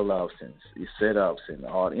pull-ups and sit-ups and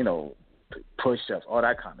all, push-ups, all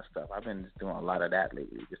that kind of stuff. I've been just doing a lot of that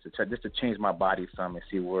lately, just to change my body some and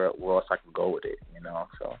see where else I can go with it.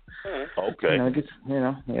 So it gets,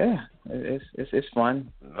 it's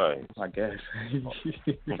fun. Nice. I guess.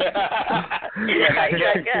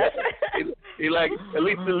 He like, at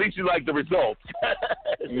least you like the results.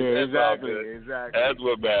 Yeah, exactly. That's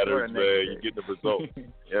what matters, man. You get the result.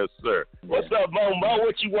 Yes, sir. What's up, Mo?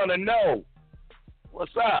 What you want to know?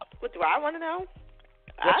 What's up? What do I want to know?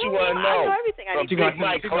 What you want to know? I know everything I need to know. She's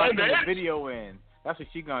going to put the video in. That's what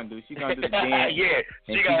she's going to do. She's going to do the dance. Yeah,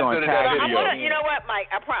 she's going to tag video. You know what, Mike?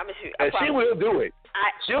 I promise you. She will do it.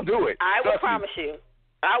 She'll do it. I will promise you.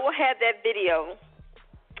 I will have that video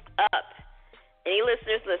up. Any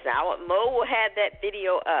listeners, listen. Mo will have that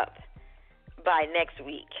video up by next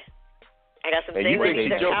week. I got some things. You think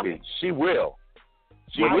she's joking? She will.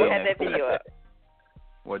 I will have that video up.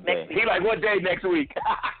 What day? He like, what day next week?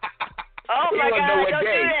 Oh my God! Don't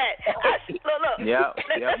day. do that. Look. Yeah.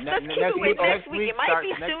 Let's keep it with next week. It might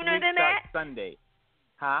be sooner than that. Sunday.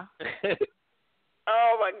 Huh?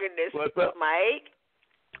 Oh my goodness. What's up, Mike?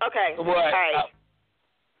 Okay. What?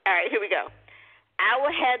 All right. Here we go. I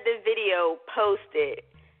will have the video posted.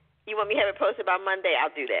 You want me to have it posted by Monday?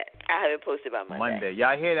 I'll do that. I'll have it posted by Monday.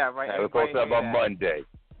 Y'all hear that, right? Have it posted by Monday.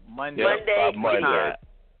 Monday. By Monday.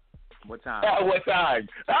 What time? What time?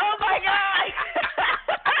 Oh my God!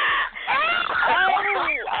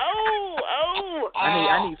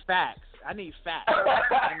 I need facts. I need,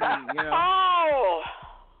 you know. Oh.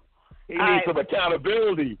 He needs some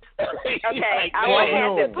accountability. Okay, I will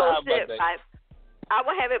have it posted by. I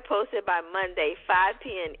will have it posted by Monday, 5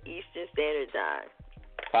 p.m. Eastern Standard Time.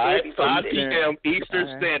 5 p.m.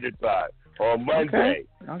 Eastern Standard Time on Monday.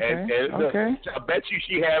 Okay. I bet you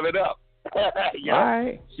she have it up. Yeah. All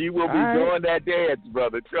right. She will be doing that dance,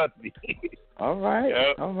 brother. Trust me. All right.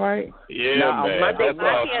 Yep. All right. Yeah, now, man. Monday, That's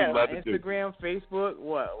all she's about to do. Instagram, Facebook,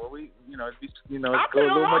 what? Well, we, I'll go a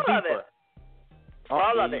little more deeper.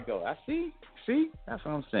 All of it. it. Go. I see. That's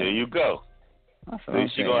what I'm saying. There you go. That's what I'm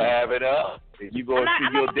She's going to have it up. You going to see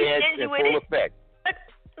your dance in full effect.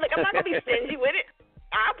 Look, I'm not going to be stingy with it.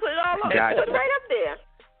 I'll put it all up. Gotcha. Put it right up there.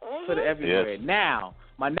 Put it everywhere. Yes. Now,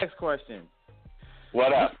 my next question.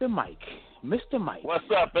 What up? Mr. Mike.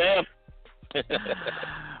 What's up, man?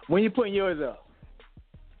 When you putting yours up?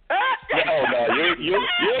 No, you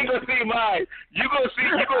ain't gonna see mine. You gonna see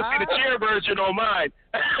the chair version on mine.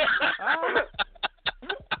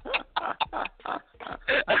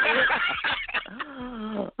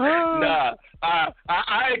 Nah,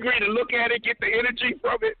 I agree to look at it, get the energy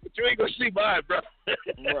from it, but you ain't gonna see mine, bro.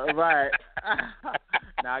 Right.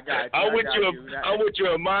 Now I got you. I'm with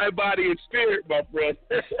you in mind, body, and spirit, my friend.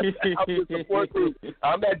 I'm the support group.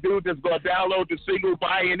 I'm that dude that's gonna download the single,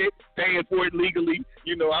 buying it, paying for it legally.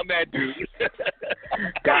 You know, I'm that dude.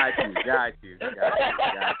 Got you.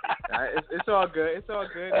 It's all good. It's all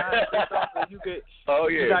good. You could. Oh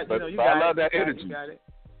yeah, I love that energy. You got it.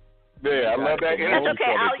 Yeah, I love that energy. That's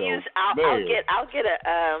okay. I'll get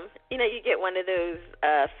a you get one of those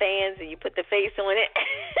fans and you put the face on it,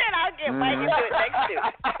 and I'll get Mike and do it next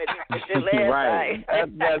to it. Right.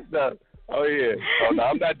 That's messed up. Oh yeah. Oh no,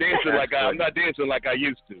 I'm not dancing like I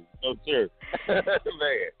used to. Oh sir.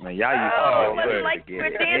 Man, y'all used to. It wasn't like you were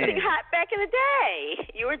dancing hot back in the day.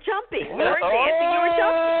 You were jumping. You weren't dancing. You were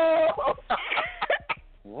jumping.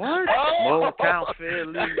 What? More count fair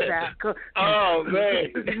Oh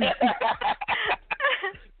man.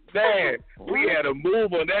 Man, we had a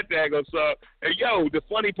move on that daggone song. And yo, the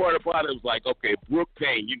funny part about it was like, okay, Brooke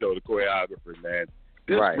Payne, you know the choreographer, man.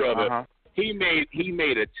 This brother, he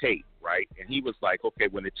made a tape, right? And he was like, okay,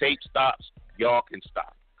 when the tape stops, y'all can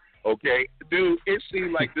stop. Okay? Dude, it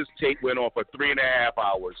seemed like this tape went on for 3.5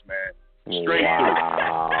 hours, man. Straight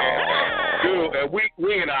through. Dude, and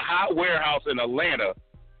we in a hot warehouse in Atlanta.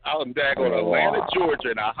 Out in daggone Atlanta, Georgia,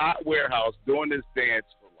 in a hot warehouse doing this dance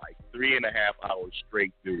for like 3.5 hours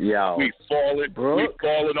straight through. Yo, we falling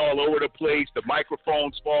all over the place. The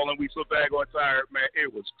microphone's falling. We so daggone tired, man.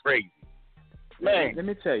 It was crazy. Man, let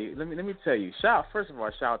me tell you. First of all,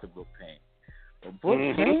 shout out to Brooke Payne. Well,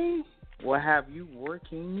 Brooke Payne will have you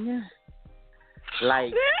working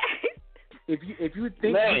like if you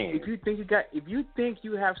think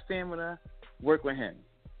you have stamina, work with him.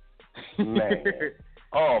 Man.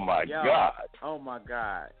 Oh my God! Oh my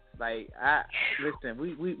God! Like listen,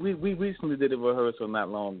 we recently did a rehearsal not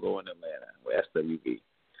long ago in Atlanta with SWV.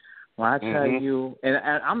 When I tell you, and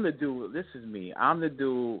I'm the dude. This is me. I'm the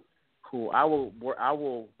dude who I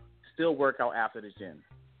will still work out after the gym.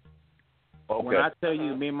 Okay. When I tell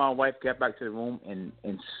you, me and my wife got back to the room and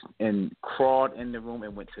crawled in the room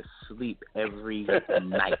and went to sleep every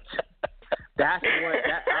night. That's what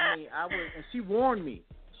I was, and she warned me.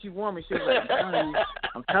 She warned me. She was like,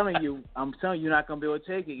 I'm telling you, you're not gonna be able to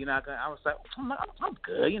take it. You're not gonna. I was like, I'm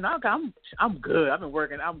good. You know, I'm good. I've been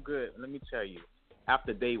working. I'm good. Let me tell you,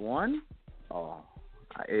 after day one,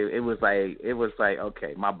 it was like,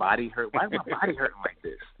 okay, my body hurt. Why is my body hurting like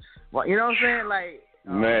this? Well, you know what I'm saying? Like,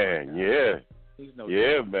 Man, yeah. He's no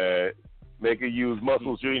man. Make you use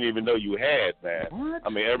muscles you didn't even know you had, man. What? I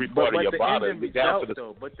mean, every part of your body.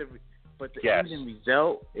 But the end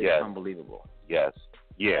result is unbelievable. Yes.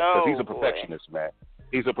 Yeah, because he's a perfectionist, man.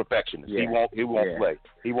 He's a perfectionist. Yeah. He won't play.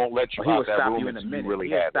 He won't let you out that room. He would stop you in a minute. Really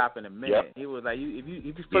he would stop it. in a minute. Yep. He was like, if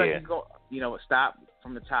you feel like you go, stop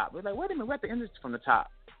from the top. We're like, wait a minute, we're at the end from the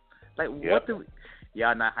top. Like, what do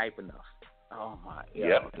y'all not hype enough? Oh my,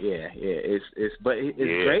 yeah. It's great.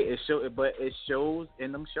 It shows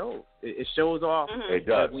in them shows. It shows off. It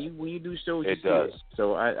does. Like when you do shows, it you does. See it.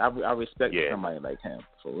 So I respect somebody like him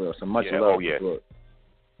for real. So much love. Oh yeah.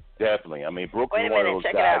 Definitely. I mean, Brooke is one of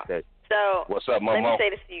those guys that. So what's up, Momo? Let me say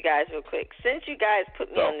this to you guys real quick. Since you guys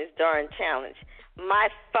put me on this darn challenge, my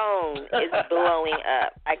phone is blowing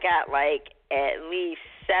up. I got like at least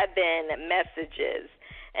 7 messages,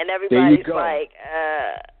 and everybody's like,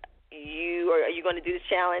 are you going to do the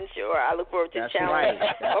challenge? Or I look forward to the challenge.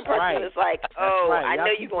 Right. One person is like, I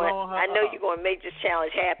know you're going to make this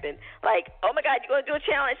challenge happen. Like, oh my God, you're going to do a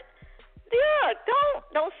challenge? Yeah,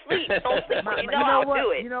 don't sleep. Don't sleep. I'll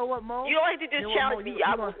do it. You know what, Mo? You don't have to do the challenge, but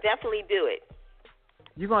I will definitely do it.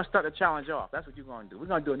 You're going to start the challenge off. That's what you're going to do. We're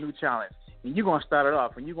going to do a new challenge. And you're going to start it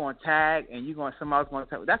off. And you're going to tag, and somebody's going to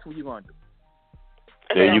tag. That's what you're going to do.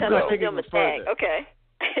 There you go. Tag. Okay.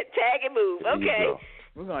 Tag and move. Okay.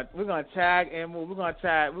 We're gonna tag and move. We're gonna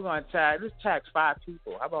tag. Let's tag 5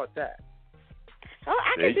 people. How about that? Oh,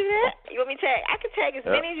 I can do that. You want me to tag? I can tag as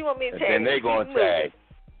many as you want me to tag. And then they're gonna tag.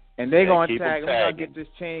 And they're gonna tag. We're gonna get this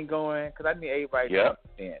chain going because I need everybody to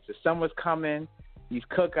dance. The summer's coming. These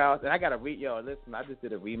cookouts, and I gotta read y'all. Listen, I just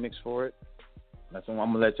did a remix for it. That's what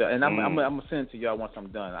I'm gonna let y'all. And I'm gonna send it to y'all once I'm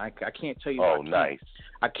done. I can't tell you. Oh, nice.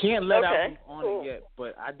 I can't let out on it yet,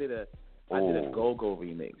 but I did a go-go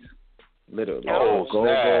remix. Literally.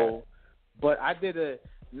 Go-go. But I did I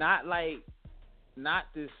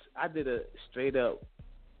did a straight up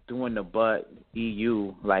doing the butt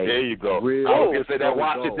EU like. There you go. Real I was gonna say that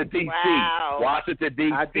Washington DC. Wow. Washington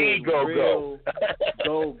DC go.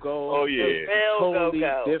 Oh yeah. Real totally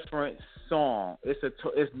go. different song.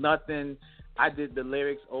 It's nothing. I did the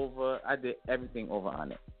lyrics over. I did everything over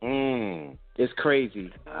on it. It's crazy.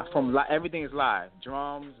 Everything is live.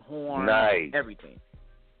 Drums, horns, everything.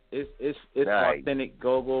 It's authentic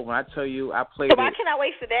go-go. When I tell you, I played. So why can't I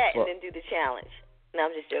wait for that and then do the challenge? No,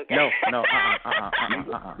 I'm just joking. No.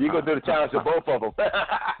 You gonna do the challenge of both of them?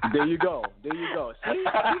 There you go.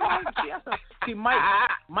 See,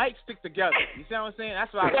 Mike stick together. You see what I'm saying?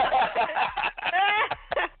 That's what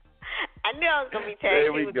I knew I was gonna be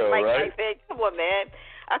tagged with Mike. Right? Said, "Come on, man."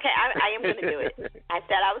 Okay, I am gonna do it. I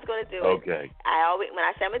said I was gonna do it. Okay. When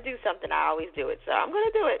I say I'm gonna do something, I always do it. So I'm gonna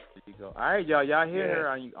do it. There you go. All right, y'all hear her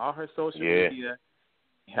on all her social media.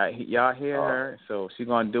 Y'all hear her, so she's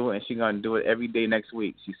gonna do it, and she's gonna do it every day next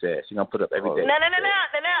week. She said she's gonna put up every day. No. I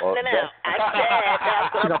said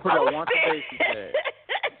she's gonna put up once a day. She said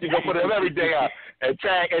she's gonna put it up every day and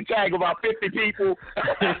tag about 50 people.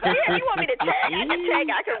 Yeah, you want me to tag? I can tag.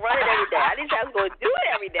 I can run it every day. I didn't say I was gonna do it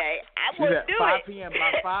every day. I will do 5 it. p.m.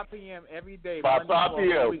 By 5 p.m. every day. By 5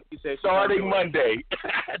 p.m. Starting Monday.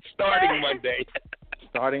 Starting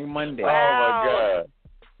Monday. Wow. Oh my God.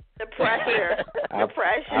 The pressure. I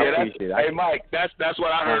appreciate it. Hey, Mike, that's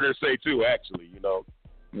what I heard her say too. Actually,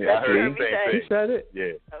 Yeah, I heard her say. You said it. Yeah,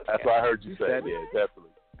 okay. That's what I heard you say. Yeah, definitely.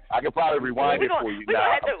 I can probably rewind it for you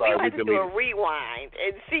now. We're going to have to do a rewind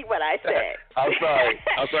and see what I said. I'm sorry.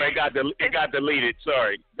 It got deleted.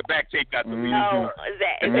 Sorry. The back tape got deleted. Oh, is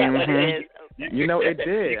that what it is? Okay. It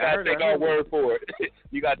did. You got to take our word for it.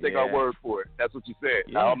 You got to take our word for it. That's what you said.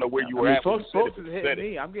 Yeah. I don't know where you were at. Folks is hitting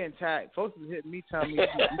me. I'm getting tagged. Folks is hitting me telling me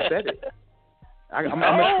you said it. I'm a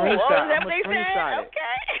screenshot.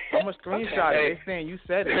 I'm a screenshot. They saying you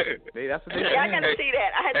said it. That's what they saying. I got to see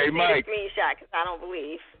that. I had to see the screenshot because I don't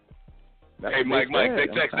believe. Hey, Mike, they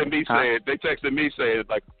texted me saying,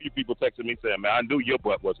 like a few people texted me saying, man, I knew your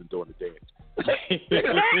butt wasn't doing the dance.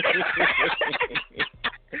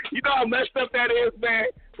 You know how messed up that is, man?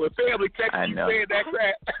 When family texting you saying that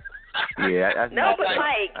crap. Yeah, that's no, but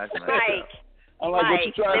Mike. I'm like, what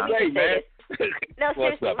you trying to say, man? No,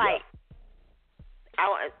 seriously, Mike.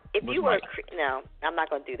 No, I'm not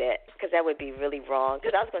going to do that because that would be really wrong.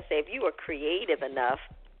 Because I was going to say, if you were creative enough,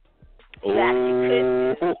 you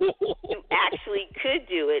actually could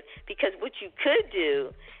do it, because what you could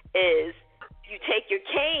do is you take your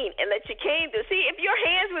cane and let your cane do. See, if your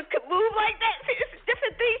hands could move like that, see, there's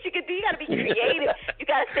different things you could do. You got to be creative. You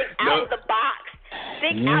got to think out of the box.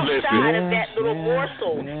 Think outside of that little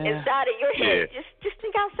morsel inside of your head. Just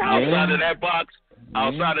think outside. Outside of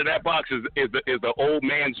that box is the old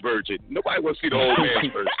man's version. Nobody wants to see the old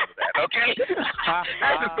man's version of that. that, okay?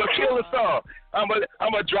 That's just gonna kill the song. I'm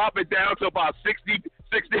gonna drop it down to about 60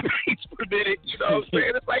 beats per minute. You know what I'm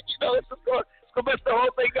saying? It's like, you know, it's gonna mess the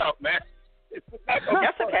whole thing up, man. That's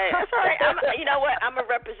okay. That's all right. You know what? I'm a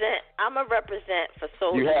represent for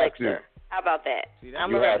Soul Elixir. How about that? See,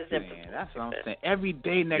 I'm a represent. That's what I'm saying. Every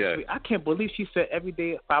day next week. I can't believe she said every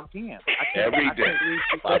day at 5 p.m. Every day.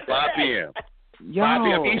 5 p.m. Yo. 5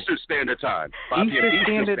 p.m. Eastern Standard Time. 5 p.m.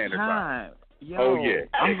 Eastern Standard Time. Yo, oh yeah,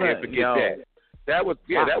 I'm can't forget that. That was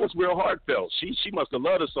real heartfelt. She must have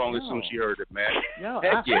loved the song as soon as she heard it, man.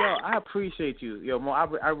 I appreciate you. Yo, Mo,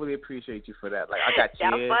 I really appreciate you for that. Like, I got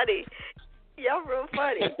Y'all funny. Y'all real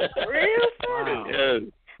funny. Real funny. Wow. Yeah.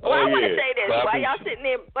 Well, I want to say this. While y'all sitting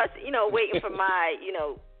there, waiting for my,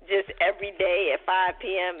 just every day at 5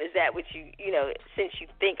 p.m., is that what you, since you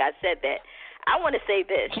think I said that, I want to say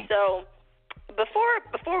this. So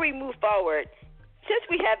before we move forward, since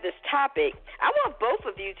we have this topic, I want both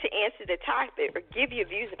of you to answer the topic or give your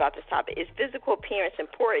views about this topic. Is physical appearance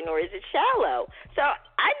important or is it shallow? So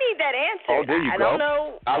I need that answer. Oh, there you I go. don't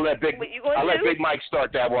know. I'll let Big Mike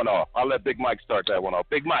start that one off. Big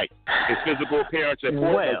Mike, is physical appearance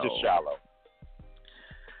important or just shallow?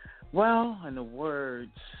 Well, in the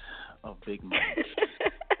words of Big Mike,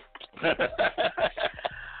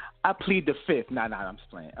 I plead the fifth. Nah, I'm just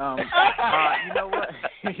playing. You know what?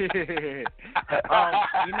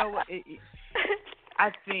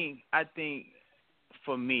 I think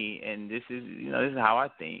for me, and this is how I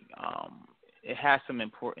think. It has some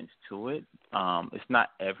importance to it. It's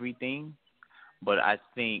not everything, but I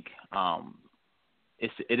think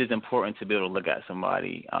it is important to be able to look at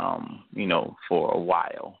somebody, for a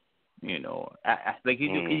while. Like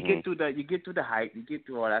you get through the hype, you get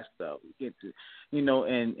through all that stuff, you get to,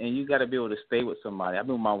 and you got to be able to stay with somebody. I've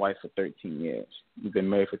been with my wife for 13 years. We've been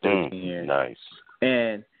married for 13 years. Nice.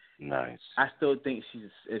 And nice. I still think she's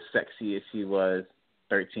as sexy as she was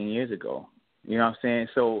 13 years ago. You know what I'm saying?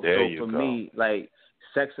 So for me, like,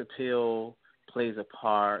 sex appeal plays a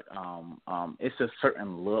part. It's a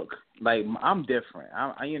certain look. Like, I'm different.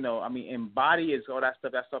 In body is all that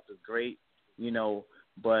stuff. That stuff is great.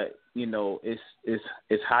 But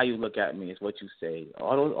it's how you look at me. It's what you say.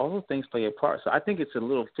 All those things play a part. So I think it's a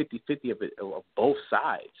little 50-50 of both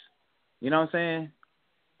sides. You know what I'm saying?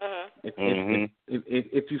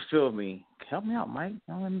 If you feel me, help me out, Mike.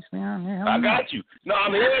 Don't let me stay on here. I got you. No,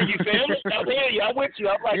 I'm hearing you, family. I'm hearing you. I'm with you.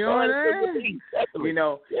 I'm like,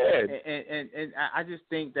 And I just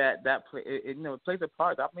think that it plays a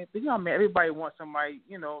part. I mean, everybody wants somebody,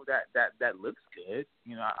 that looks good.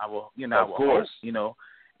 I will course. hope,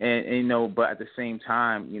 and but at the same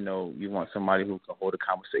time, you want somebody who can hold a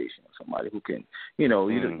conversation, somebody who can, you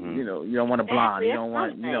don't want a blonde, you don't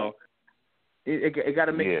want, It got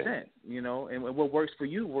to make sense, and what works for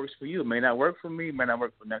you works for you. It may not work for me, it may not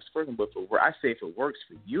work for the next person, but I say if it works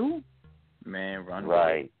for you, man, run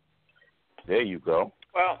right. With it. There you go.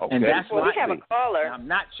 Well, okay. And that's we have a caller. I'm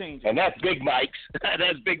not changing. And that's Big Mike's.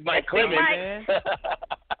 That's Big Mike Clemons.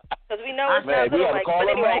 Because we know it's man, not little Mike. But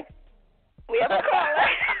anyway, we have a caller.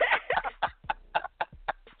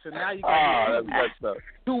 So now you got that's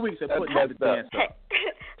 2 weeks of putting everything in stuff.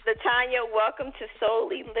 Latanya, welcome to Soul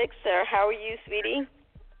Elixir. How are you, sweetie?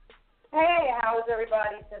 Hey, how's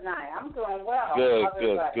everybody tonight? I'm doing well.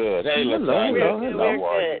 Good. Hey, Latanya. We're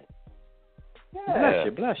good.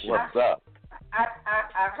 Good. Bless you. What's up?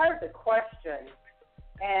 I heard the question,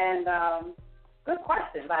 and good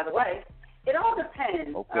question, by the way. It all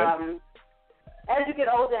depends. Okay. As you get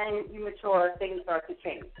older and you mature, things start to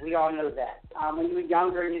change. We all know that. When you were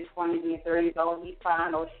younger, in your 20s and your 30s, oh, he's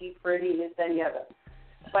fine, oh, she's pretty, this, that, and the other.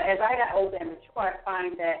 But as I got older and mature, I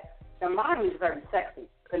find that the mind is very sexy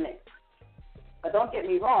to me. But don't get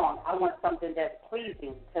me wrong, I want something that's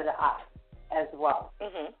pleasing to the eye as well.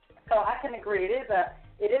 Mm-hmm. So I can agree. It is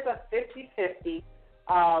a 50-50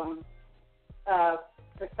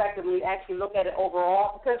 perspective when you actually look at it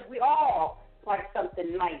overall, because we all like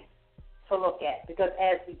something nice to look at. Because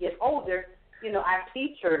as we get older, our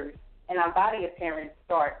features and our body appearance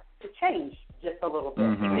start to change just a little bit.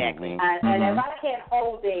 Mm-hmm. Exactly. And if I can't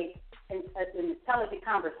hold an intelligent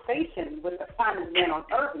conversation with the finest man on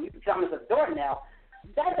earth, and you can dumb as a doornail,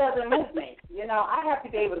 that doesn't move me. I have to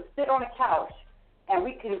be able to sit on a couch and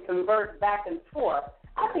we can converse back and forth.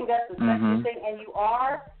 I think that's the sexy thing. And you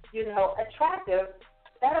are, attractive.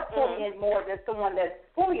 That'll pull me in more than someone that's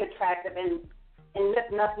fully attractive and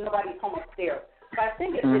lift nobody's home upstairs. So I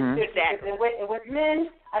think it's exactly. And with men,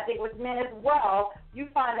 I think with men as well, you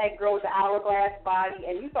find that girl with the hourglass body,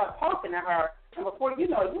 and you start talking to her, And before you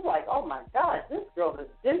know it, you're like, oh, my gosh, this girl is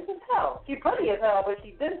dense as hell. She's pretty as hell, but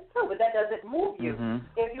she's dense, too. But that doesn't move you.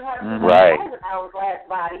 If you have someone who has an hourglass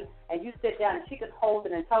body and you sit down and she can hold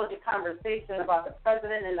an intelligent conversation about the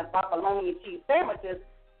president and about bologna and cheese sandwiches,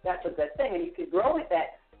 that's a good thing. And you can grow with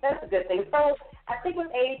that. That's a good thing. So I think with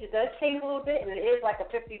age, it does change a little bit, and it is like a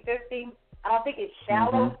 50-50. I don't think it's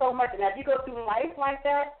shallow so much. And if you go through life like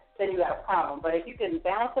that, then you got a problem. But if you can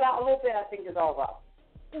balance it out a little bit, I think it's all well.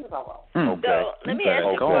 Okay. So let me ask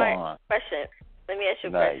you a question. Let me ask you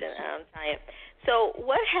a question, Tanya. So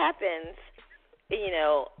what happens,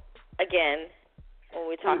 again, when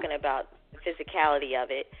we're talking about the physicality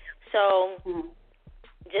of it? So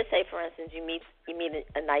just say, for instance, you meet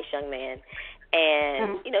a nice young man,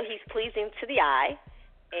 and he's pleasing to the eye,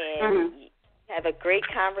 and you have a great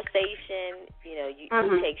conversation. He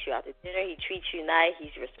takes you out to dinner. He treats you nice.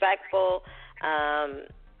 He's respectful.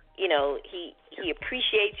 He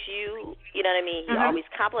appreciates you. You know what I mean? He always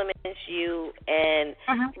compliments you. And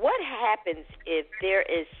what happens if there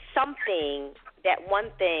is something, that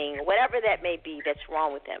one thing, whatever that may be, that's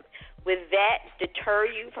wrong with him? Would that deter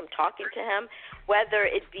you from talking to him? Whether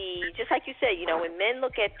it be, just like you said, when men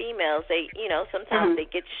look at females, they, sometimes they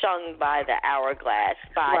get shunned by the hourglass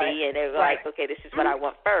body, and they're like, okay, this is what I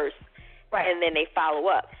want first, and then they follow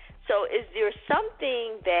up. So is there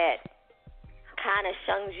something that kind of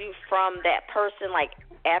shuns you from that person, like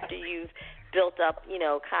after you've built up,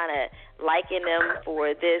 kind of liking them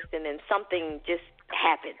for this, and then something just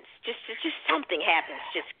happens, just something happens,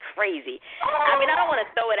 just crazy. I mean, I don't want to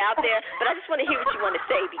throw it out there, but I just want to hear what you want to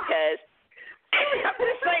say, because I'm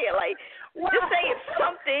just saying, like, just say if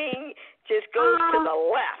something just goes to the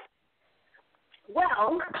left. Well,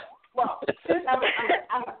 I'm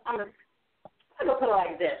gonna put it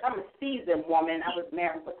like this. I'm a seasoned woman. I was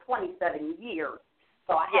married for 27 years.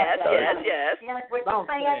 So I have yes. With the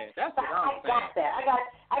fans. I got that. I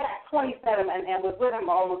got 27 and was with him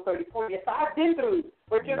almost 34 years. So I've been through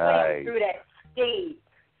what you're saying, through that stage.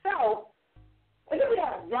 So when you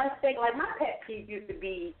have one thing, like my pet peeve used to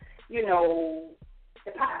be,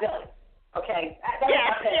 the pot belly. Okay.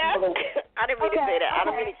 Yes. I didn't mean to say that. I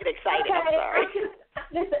don't mean to get excited. I'm sorry.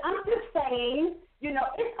 I'm just saying,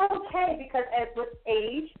 it's okay, because as with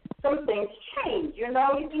age, some things change. You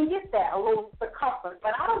can get that, a little circumference.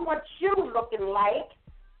 But I don't want you looking like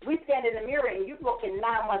we stand in the mirror and you looking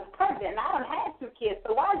 9 months pregnant. And I don't have 2 kids,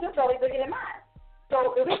 so why is your belly bigger than mine?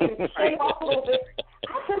 So if we can shave off a little bit,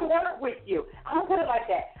 I can work with you. I'm going to put it like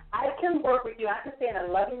that. I can work with you. I can say in a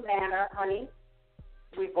loving manner, honey,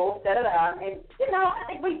 we both set it up. And, I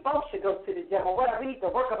think we both should go to the gym or whatever. We need to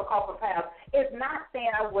work up a couple of pounds. It's not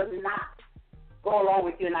saying I would not go along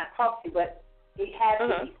with you and not talk to you, but it has to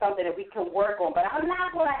be something that we can work on. But I'm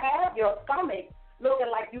not going to have your stomach looking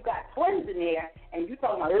like you got twins in there and you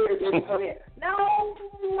talking about, come here. No,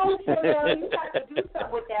 sugar, you got to do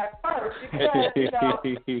something with that first, because, I'm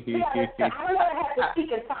going to have to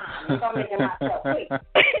speak in time if I'm making myself wait.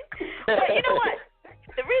 But you know what?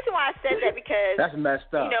 The reason why I said that, because that's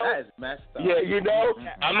messed up. That is messed up. Yeah,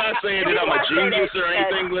 I'm not saying that I'm a genius or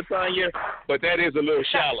anything, Latanya, but that is a little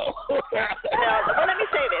shallow. No, but let me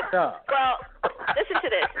say this. Well, listen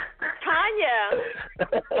to this. Tanya,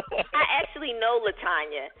 I actually know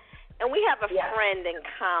Latanya, and we have a friend in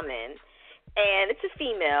common, and it's a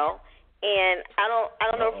female, and I don't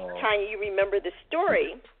know if, Tanya, you remember the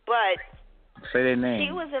story, but say their name.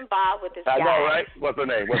 She was involved with this guy. I know, right? What's her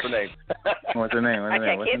name? What's her name?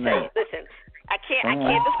 Listen, I can't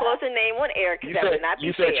disclose her name on air because that would not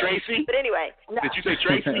be fair. You said Tracy? But anyway. Did you say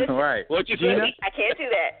Tracy? Right. What'd you say? I can't do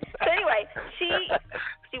that. So anyway,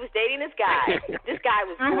 she was dating this guy. This guy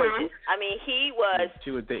was gorgeous. I mean, he was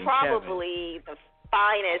probably the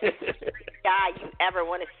finest guy you ever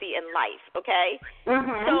want to see in life, okay?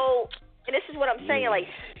 So, and this is what I'm saying, like,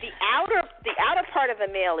 the outer part of a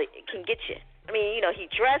male, it can get you. I mean, he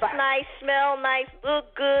dressed nice, smelled nice,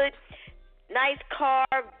 looked good, nice car,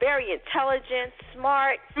 very intelligent,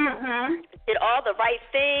 smart, did all the right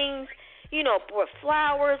things, brought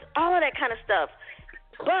flowers, all of that kind of stuff.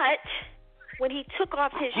 But when he took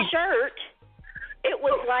off his shirt, it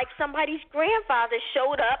was like somebody's grandfather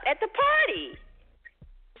showed up at the party.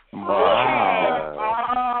 Wow.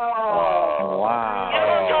 You know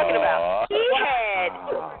what I'm talking about? He had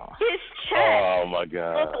his chest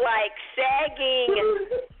looked like sagging.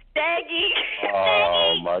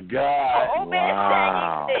 Oh, my God. A whole bad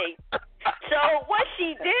sagging thing. So what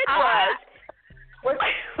she did was,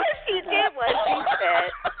 she said,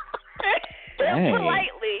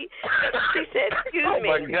 politely, she said, excuse me. Oh,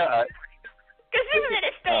 my God. Because she was in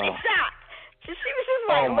a state of shock. So she was just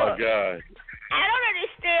like, God. I don't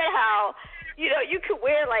understand how, you could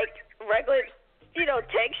wear, like, regular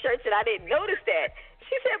take shirts and I didn't notice that.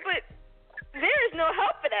 She said, but there is no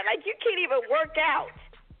help for that. Like, you can't even work out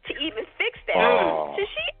to even fix that. Oh. So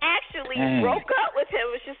she actually broke up with him.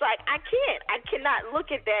 It was just like, I cannot look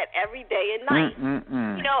at that every day and night.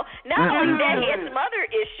 Not only that, he had some other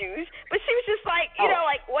issues, but she was just like,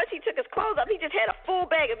 like once he took his clothes off, he just had a full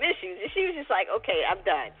bag of issues. And she was just like, okay, I'm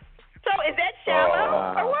done. So is that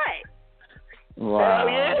shallow or what? Wow,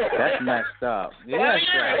 that's messed up. That's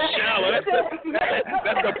shallow. That's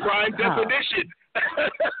the prime definition.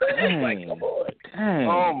 Like, come on. Dang.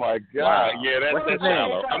 Oh my God! Wow. Yeah, that's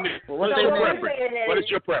shallow. I mean, what's your preference? What is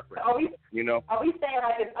your preference? Are we saying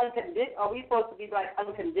like it's unconditional? Are we supposed to be like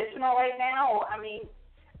unconditional right now? I mean,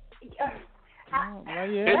 it's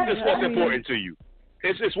just what's important to you.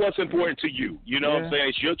 It's just what's important to you. You know what I'm saying?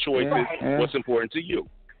 It's your choices. What's important to you.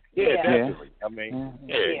 Yeah, definitely. I mean,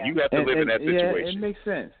 you have to live in that situation.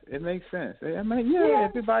 It makes sense. I mean,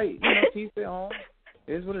 everybody, keeps their own.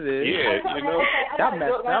 It is what it is. Yeah, that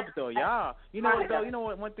messed up though, y'all. You know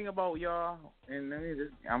what? One thing about y'all, and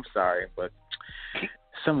I'm sorry, but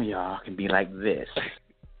some of y'all can be like this.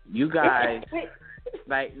 You guys,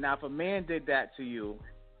 like, now if a man did that to you,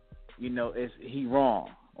 is he wrong?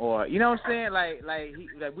 Or you know what I'm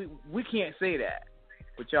saying? We can't say that,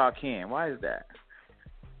 but y'all can. Why is that?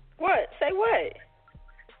 What? Say what?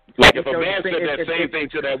 Like if a man said that same thing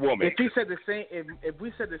to that woman. If he said the same, if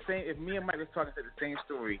we said the same, if me and Mike was talking to the same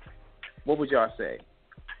story, what would y'all say?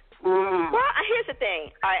 Well, here's the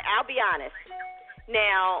thing. All right, I'll be honest.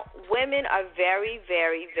 Now, women are very,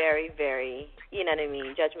 very, very, very,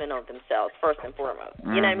 judgmental of themselves, first and foremost.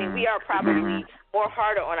 You know what I mean? We are probably more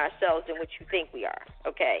harder on ourselves than what you think we are,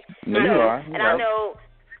 okay? You are. And I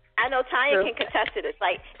know Tanya can contest to this.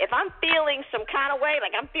 Like, if I'm feeling some kind of way,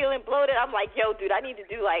 like I'm feeling bloated, I'm like, yo, dude, I need to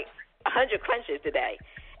do like 100 crunches today.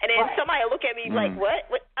 And then somebody will look at me like, what?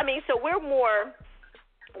 I mean, so we are more,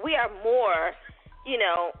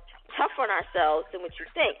 tough on ourselves than what you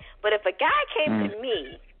think. But if a guy came to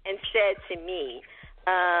me and said to me,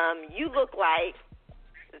 you look like,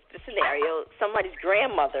 the scenario, somebody's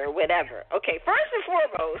grandmother or whatever. Okay, first and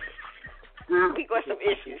foremost, we got some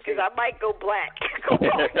issues because I might go black.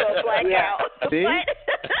 Black out. See?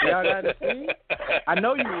 See? I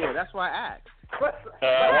know you will. That's why I asked.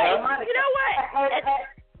 You know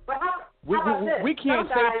what? We can't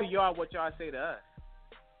say to y'all what y'all say to us.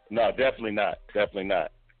 No, definitely not. Definitely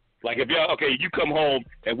not. Like if you come home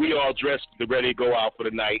and we all dressed ready to go out for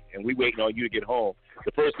the night and we waiting on you to get home.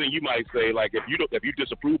 The first thing you might say, like if you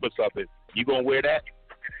disapprove of something, you gonna wear that?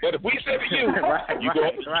 But if we say to you,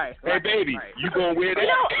 hey baby, you gonna wear that?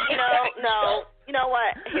 No. You know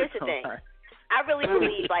what? Here's the thing. I really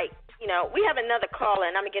believe, we have another caller,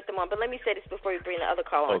 and I'm gonna get them on. But let me say this before we bring the other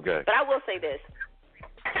caller on. Okay. But I will say this.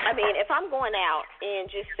 I mean, if I'm going out and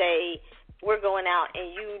just say we're going out and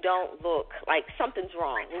you don't look like something's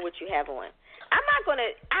wrong with what you have on, I'm not gonna.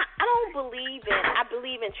 I don't believe in. I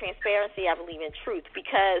believe in transparency. I believe in truth,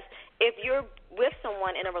 because if you're with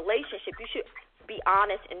someone in a relationship, you should be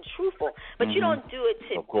honest and truthful, but you don't do it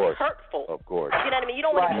to be hurtful. Of course. You know what I mean? You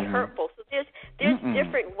don't want to be hurtful. So there's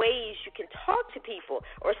different ways you can talk to people,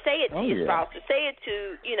 or say it to your spouse, or say it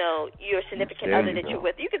to, your significant other that you're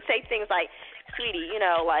with. You could say things like, sweetie,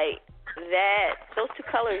 like that, those two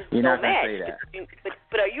colors don't match.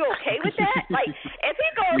 But are you okay with that? Like, if he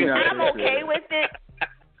goes, I'm okay with it,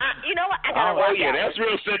 you know what? I gotta watch out. That's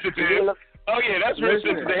real sensitive. Oh, yeah, that's real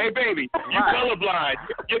sensitive. Hey, baby, you colorblind.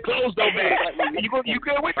 Your clothes don't match. You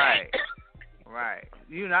good with that? Right.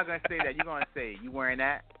 You're not going to say that. You're going to say, you wearing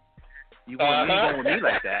that? You going with me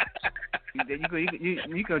like that?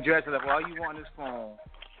 You can dress it up all you want on this phone.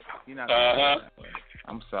 You're not going to say that way.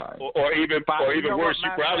 I'm sorry. Or even worse, you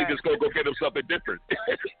probably just go get him something different.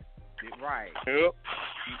 Right. Yep.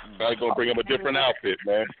 Probably going to bring him a different outfit,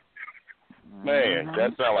 man. Man,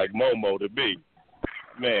 that sounds like Momo to me.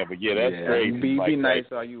 Man, but that's crazy. Be nice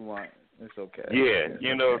all you want. It's okay. Yeah,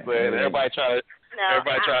 you know what I'm saying? Everybody trying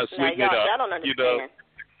to sweeten it up. Y'all don't understand.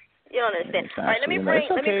 You don't understand. All right, let me bring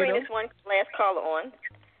this one last caller on.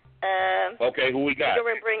 Okay, who we got? We're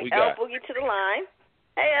going to bring El Boogie to the line.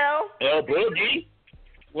 Hey, El. El Boogie?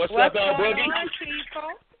 What's up, El Boogie? On,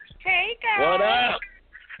 people? Hey, guys. What up?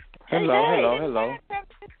 Hello. I'm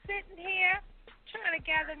just sitting here trying to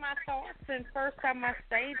gather my thoughts, and first I must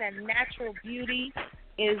say that natural beauty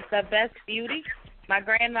is the best beauty. My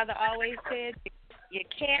grandmother always said, you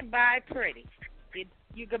can't buy pretty.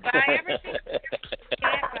 You can buy everything, you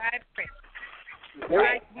can't buy pretty.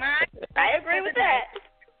 Like I agree with that.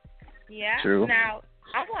 Yeah. True. Now,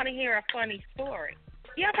 I want to hear a funny story.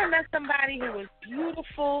 You ever met somebody who was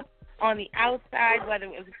beautiful on the outside, whether it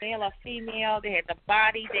was male or female? They had the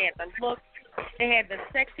body, they had the look, They had the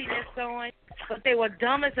sexiness on, but they were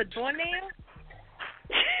dumb as a doornail.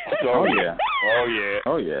 Oh yeah. Oh yeah.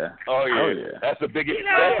 Oh yeah. Oh yeah. Oh yeah. That's the biggest.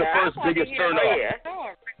 That's the first biggest turn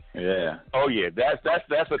off. Yeah. Oh yeah. That's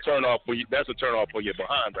a turn off for you. That's a turn off for your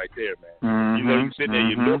behind right there, man. Mm-hmm. You know, you sit there,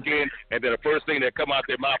 you looking, and then the first thing that come out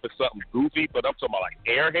their mouth is something goofy. But I'm talking about like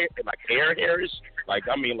hairish. Like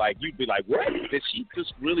I mean, like you'd be like, what? Did she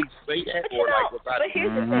just really say that? But, but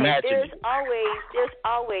here's the thing. There's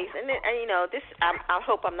always, and you know, this. I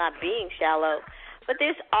hope I'm not being shallow. But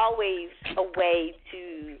there's always a way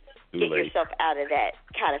to get yourself out of that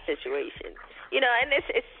kind of situation. You know, and it's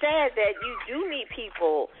sad that you do meet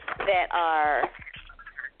people that are,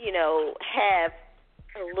 you know, have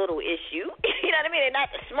a little issue. You know what I mean? They're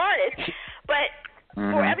not the smartest. But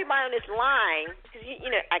for everybody on this line, because,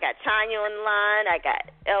 you know, I got Tanya on the line, I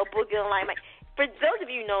got El Boogie on the line. For those of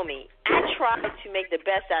you who know me, I try to make the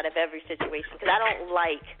best out of every situation because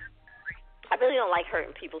I really don't like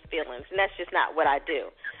hurting people's feelings, and that's just not what I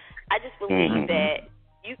do. I just believe that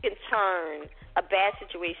you can turn a bad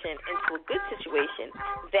situation into a good situation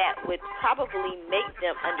that would probably make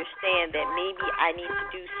them understand that maybe I need to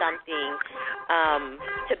do something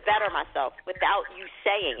to better myself without you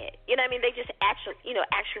saying it. You know what I mean? They just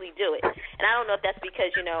actually do it. And I don't know if that's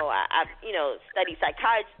because, you know, I've, you know, studied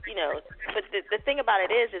psychiatry, you know, but the thing about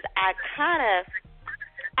it is I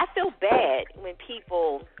feel bad when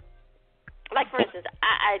people. Like, for instance,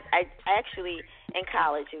 I actually, in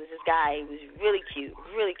college, it was this guy. He was really cute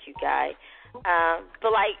guy.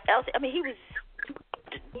 But, like, I mean, he was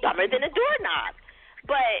dumber than a doorknob.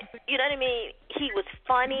 But, you know what I mean? He was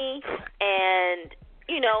funny and,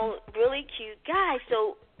 you know, really cute guy.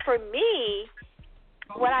 So, for me,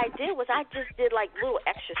 what I did was I just did, like, little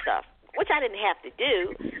extra stuff, which I didn't have to do.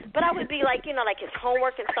 But I would be like, you know, like his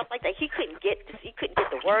homework and stuff like that. He couldn't get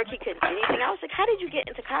the work. He couldn't get anything. I was like, how did you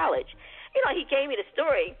get into college? You know, he gave me the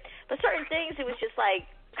story. But certain things, it was just like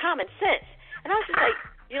common sense. And I was just like,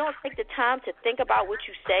 you don't take the time to think about what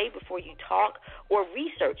you say before you talk or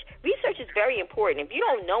research. Research is very important. If you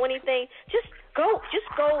don't know anything, just go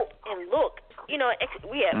and look. You know,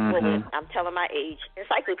 we have, I'm telling my age,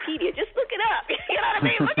 encyclopedia. Just look it up. You know what I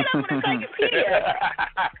mean? Look it up on encyclopedia.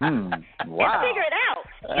 Wow. And figure it out.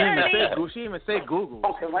 You know what I mean? She even say Google.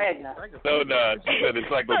 No, she said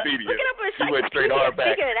encyclopedia. Look it up on She went straight hard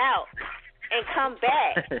back. Figure it out. And come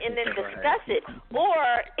back and then discuss it.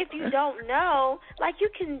 Or if you don't know, like you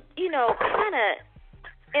can, you know, kind of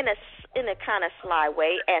in a kind of sly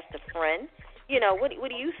way, ask a friend, you know, what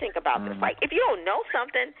do you think about this? Like if you don't know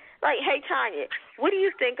something, like, hey Tanya, what do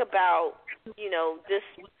you think about, you know, this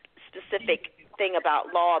specific thing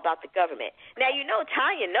about law about the government? Now you know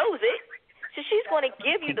Tanya knows it. So she's going to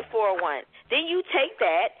give you the 401. Then you take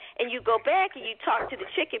that and you go back and you talk to the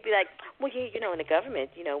chick and be like, well, yeah, you know, in the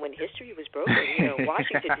government, you know, when history was broken, you know,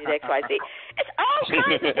 Washington did X, Y, Z. It's all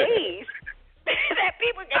kinds of ways that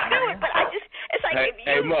people can do it. But it's like if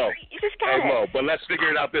you just kind of. Hey, Mo, but let's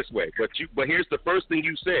figure it out this way. But here's the first thing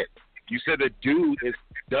you said. You said the dude is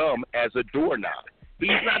dumb as a doorknob.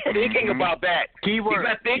 He's not thinking about that. Keyword. He's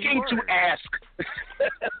not thinking to ask.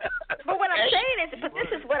 But what I'm saying is, this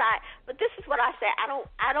is what I say. I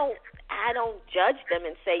don't judge them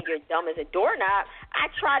and say you're dumb as a doorknob. I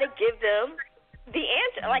try to give them the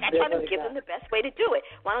answer. Like I try to give them the best way to do it.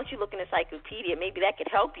 Why don't you look in the encyclopedia? Maybe that could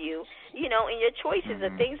help you, you know, in your choices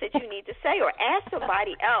of things that you need to say, or ask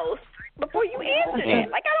somebody else before you answer it.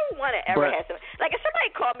 Like I don't want to ever have somebody. Like if somebody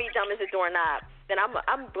called me dumb as a doorknob, then I'm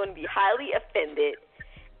going to be highly offended.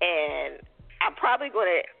 And I'm probably going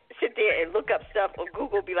to sit there and look up stuff on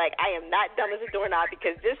Google, be like, I am not dumb as a doorknob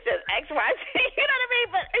because this says X, Y, Z. You know what I mean?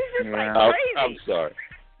 But it's just like crazy. I'm sorry.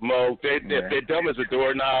 Mo, if they're dumb as a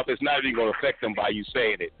doorknob, it's not even going to affect them by you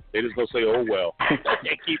saying it. They're just going to say, oh, well.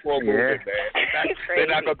 They keep on moving, man. They're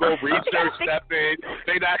not going to go research nothing.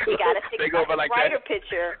 They're going to be like that.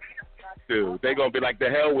 Picture. Dude, they're going to be like, the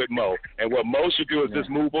hell with Mo. And what Mo should do is just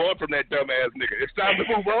move on from that dumb-ass nigga. It's time to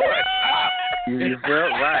move on. Stop. You feel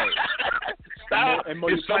right. Stop. And Mo,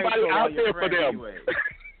 there's somebody out there for them. Anyway.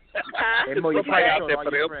 And Mo, you're probably out there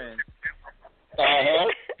for them. Friends.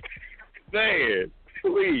 Man,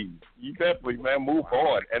 please. You definitely, man, move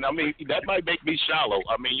on. And, I mean, that might make me shallow.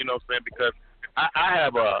 I mean, you know what I'm saying? Because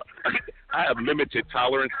I have limited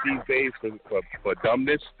tolerance these days for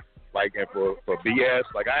dumbness. Like, and for BS,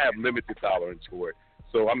 like, I have limited tolerance for it.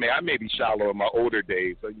 So, I mean, I may be shallow in my older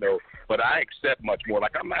days, you know, but I accept much more.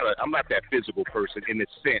 Like, I'm not that physical person in the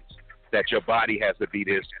sense that your body has to be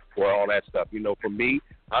this or all that stuff. You know, for me,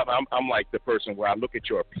 I'm like the person where I look at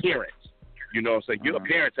your appearance. You know what I'm saying? Your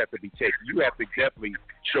appearance has to be taken. You have to definitely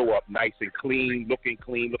show up nice and clean, looking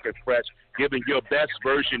fresh, giving your best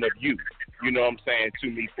version of you. you know what I'm saying, to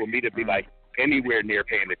me for me to be like anywhere near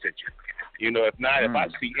paying attention. You know, if not, if I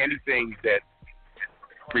see anything that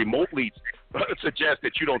remotely suggests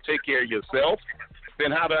that you don't take care of yourself,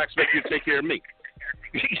 then how do I expect you to take care of me?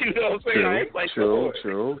 You know what I'm saying? True,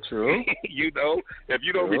 Like, true. You know, if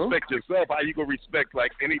you don't respect yourself, how you gonna respect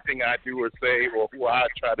like anything I do or say or who I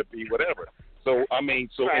try to be, whatever. So I mean,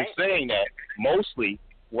 in saying that, mostly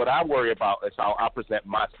what I worry about is how I present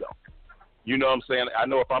myself. You know what I'm saying? I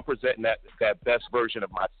know if I'm presenting that best version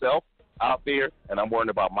of myself out there, and I'm worrying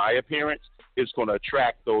about my appearance, it's going to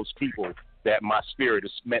attract those people that my spirit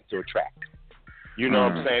is meant to attract. You know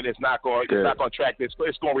what I'm saying? It's not going to attract this.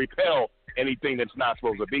 It's going to repel anything that's not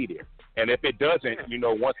supposed to be there. And if it doesn't, you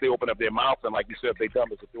know, once they open up their mouth and like you said, if they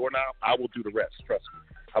dumb as a doorknob, I will do the rest. Trust me.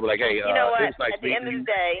 I'll be like, hey, you know what? It was nice meeting you.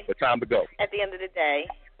 It's time to go. At the end of the day,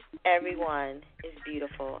 everyone is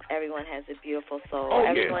beautiful. Everyone has a beautiful soul. Oh,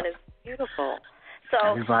 everyone is beautiful.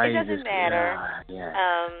 So it doesn't matter.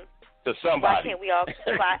 To somebody. Why can't we all?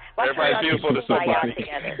 Why Everybody's can't we beautiful to somebody.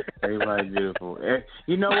 together? Everybody's beautiful.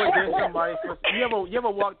 You know what? There's somebody. You ever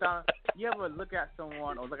walk down? You ever look at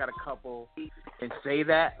someone or look at a couple and say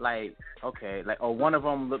that, like, okay, like, or one of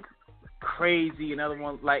them looks crazy, another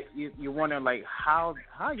one, like, you're wondering, like, how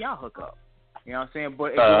y'all hook up? You know what I'm saying?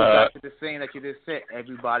 But it goes back to the saying that you just said,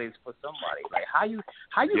 everybody's for somebody. Like, how you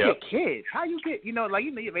get kids? How you get, you know, like,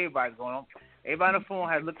 you know, everybody's going on. Everybody on the phone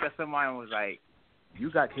has looked at somebody and was like, you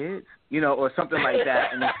got kids? You know, or something like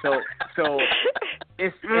that. And so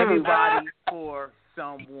it's everybody for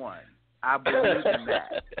someone. I believe in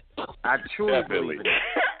that. I truly believe in that.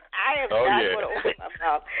 I am not going to open my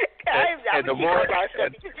mouth. I am not going to open my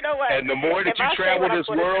mouth. Because you know what? And the more that you travel this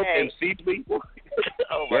world and see people,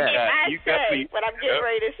 oh my God, you got to. What I'm getting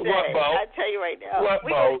ready to say, I tell you right now. What,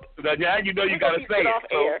 Mo? Now you know you got to say it.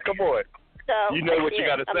 So come on. So, you know what you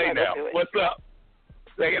got to say now. What's up?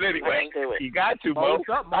 Say it anyway. You got to, Mo.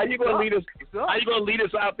 How you gonna lead us? How you gonna lead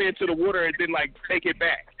us out there to the water and then like take it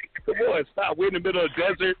back? Come on, stop. We're in the middle of the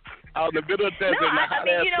desert. Out in the middle of the desert. No, I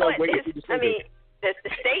mean, you know what? The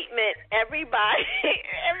statement, everybody,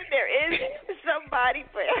 there is somebody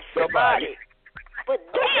for everybody. But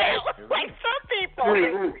damn, like some people,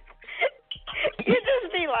 you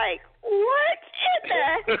just be like, what in the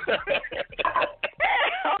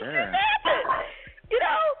hell happened? You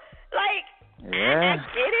know, like, I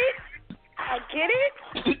get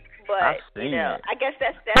it, but you know, I guess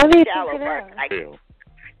that's the shallow part. I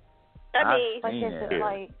mean, like, is it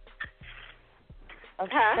like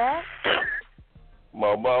huh?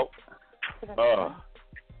 Mo,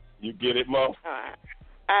 you get it, Mo?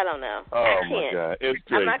 I don't know. Oh my God, it's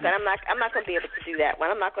crazy. I'm not gonna be able to do that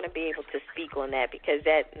one. I'm not gonna be able to speak on that because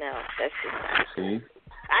that's just not.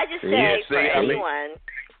 I just say for anyone,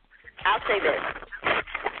 I'll say this.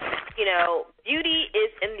 You know, beauty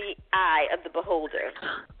is in the eye of the beholder.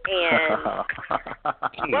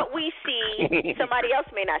 And what we see, somebody else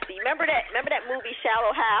may not see. Remember that movie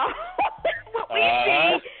Shallow Hal? What we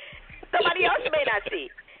see, somebody else may not see.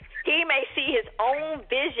 He may see his own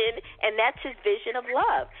vision, and that's his vision of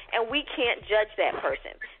love. And we can't judge that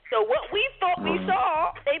person. So what we thought we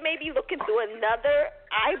saw, they may be looking through another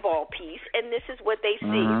eyeball piece, and this is what they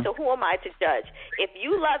see. So who am I to judge? If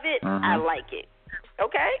you love it, I like it.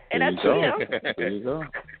 Okay? And that's, you know. There you go.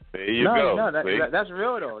 There you go. No, that's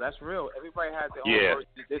real, though. That's real. Everybody has their own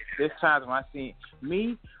version. There's times when I see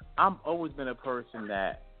me, I've always been a person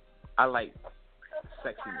that I like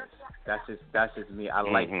sexiness. That's just me. I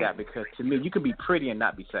like that because to me, you can be pretty and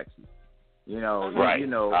not be sexy. You know, right? You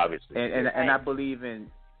know, obviously. And I believe in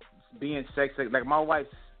being sexy. Like my wife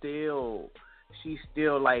she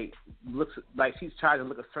still like looks like she's trying to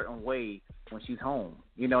look a certain way when she's home.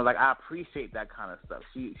 You know, like I appreciate that kind of stuff.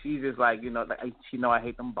 She's just like, you know, like she know I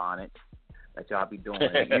hate them bonnets that y'all be doing.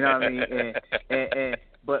 You know what I mean? And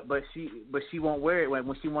but she won't wear it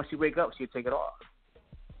once she wake up, she'll take it off.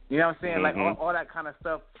 You know what I'm saying? Like all that kind of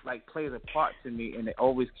stuff like plays a part to me, and it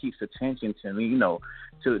always keeps attention to me. You know,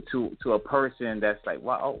 to a person that's like,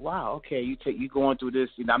 wow, okay, you going through this.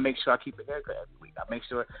 You know, I make sure I keep a haircut every week. I make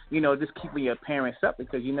sure, you know, just keeping your appearance up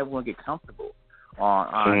because you never want to get comfortable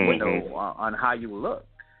on you know on how you look.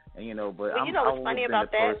 And you know, but you know what's funny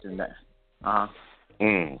about that?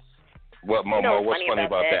 What, Momo? What's funny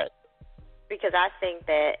about that? Because I think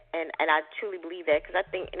that, and I truly believe that, because I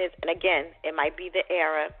think, and again, it might be the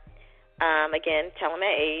era, again, telling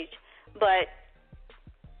my age, but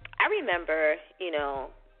I remember, you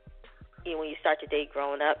know, when you start to date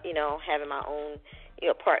growing up, you know, having my own, you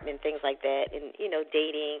know, apartment, things like that, and, you know,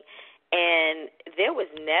 dating, and there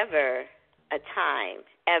was never a time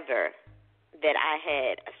ever that I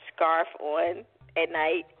had a scarf on at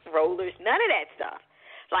night, rollers, none of that stuff.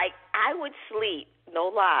 Like, I would sleep, no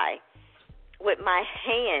lie, with my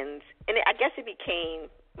hands, and I guess it became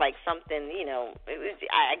like something, you know,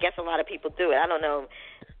 I guess a lot of people do it. I don't know.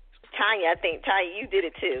 Tanya, I think, you did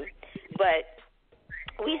it too. But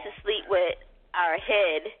we used to sleep with our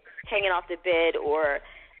head hanging off the bed or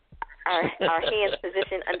our hands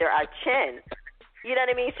positioned under our chin. You know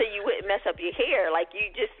what I mean? So you wouldn't mess up your hair. Like,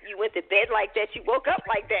 you went to bed like that. You woke up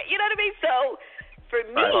like that. You know what I mean? So for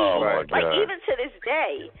me, like, even to this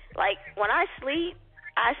day, like, when I sleep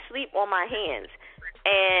on my hands.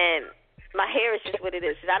 And my hair is just what it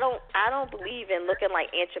is. I don't believe in looking like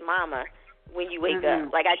Aunt Jemima when you wake up.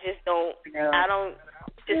 Like, I just don't. I don't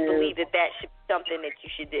just believe that should be something that you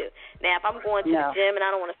should do. Now, if I'm going to the gym and I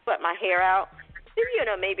don't want to sweat my hair out, then, you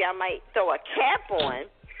know, maybe I might throw a cap on,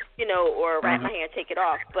 you know, or wrap my hair and take it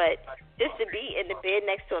off. But just to be in the bed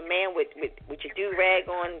next to a man with your do-rag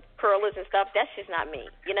on, curlers and stuff, that's just not me.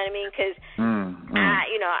 You know what I mean? Because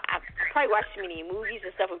I probably watched too many movies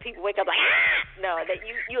and stuff when people wake up like, no, that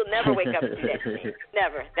you'll never wake up to that to me.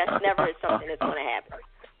 Never. That's never something that's going to happen.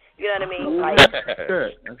 You know what I mean? Like,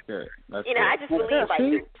 That's good. You know, I just believe like,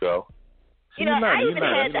 you know, I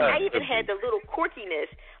even had the little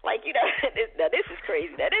quirkiness, like, you know, now this is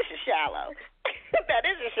crazy. Now this is shallow.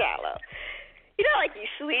 You know, like, you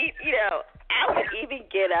sleep, you know, I would even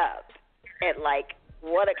get up at like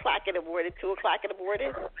 1 o'clock in the morning, 2 o'clock in the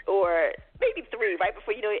morning, or maybe 3, right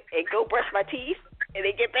before, you know, and go brush my teeth, and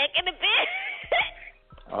then get back in the bed.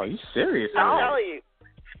 Oh, you serious? I'm telling you.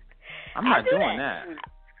 I'm not doing that.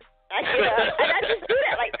 I get up, and I just do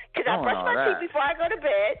that, like, because I brush my teeth before I go to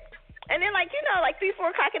bed, and then, like, you know, like 3, 4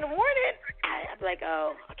 o'clock in the morning, I'm like,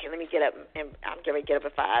 oh, okay, let me get up, and I'm going to get up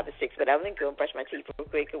at 5 or 6, but I'm going to go and brush my teeth real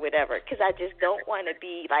quick or whatever, because I just don't want to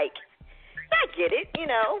be, like, I get it, you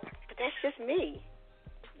know, but that's just me.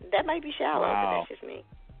 That might be shallow, but that's just me.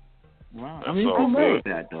 Wow. I mean, there's nothing wrong with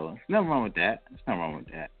that, though. There's nothing wrong with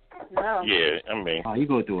that. No. Yeah, I mean. Oh, you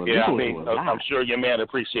go through a lot. I'm sure your man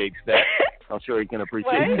appreciates that. I'm sure he can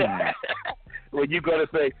appreciate that. When you go to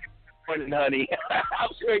say, morning, honey, I'm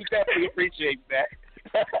sure he definitely appreciates that.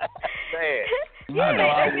 Man. Yeah, they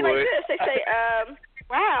say like this. They say,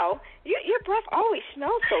 wow, your breath always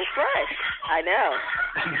smells so fresh. I know.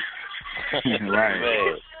 Right.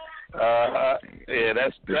 Man. Yeah,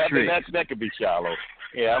 that could be shallow.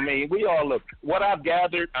 Yeah, I mean, we all look. What I've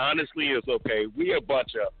gathered, honestly, is okay. We a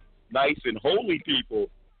bunch of nice and holy people,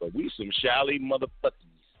 but we some shallow motherfuckers.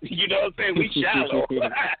 You know what I'm saying? We shallow.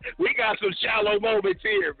 We got some shallow moments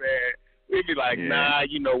here, man. We be like, nah,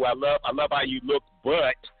 you know, I love how you look,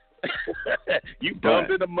 but you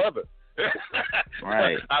dumped in the mother.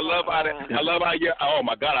 Right. I love how you. Oh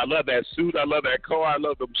my God, I love that suit. I love that car. I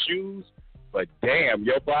love them shoes. But damn,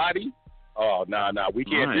 your body. Oh, nah, we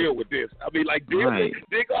can't deal with this. I mean, like,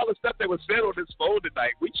 dig all the stuff that was said on this phone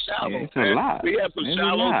tonight. We shallow, it's a lot. We have some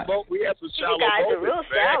shallow smoke. We have some shallow moments. You guys are real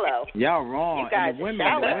shallow. Y'all wrong. And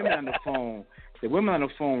the women on the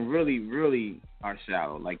phone really, really are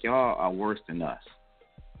shallow. Like, y'all are worse than us.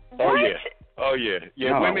 Oh yeah.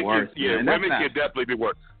 Women can definitely be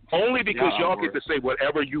worse. Only because y'all get to say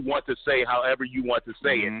whatever you want to say, however you want to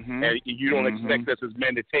say it, and you don't expect us as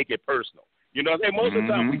men to take it personal. You know, and most of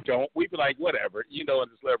the time we don't. We be like, whatever, you know,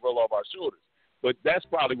 and just let it roll off our shoulders. But that's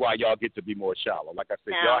probably why y'all get to be more shallow. Like I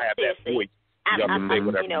said, y'all have that voice. Y'all can say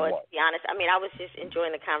whatever you want. To be honest, I mean, I was just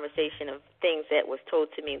enjoying the conversation of things that was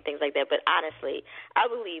told to me and things like that. But honestly,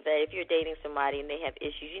 I believe that if you're dating somebody and they have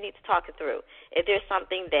issues, you need to talk it through. If there's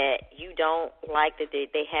something that you don't like that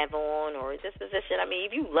they have on or disposition, I mean,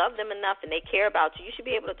 if you love them enough and they care about you, you should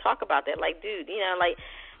be able to talk about that. Like, dude, you know, like,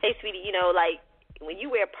 hey, sweetie, you know, like, when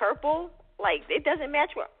you wear purple, like, it doesn't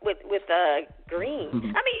match with green.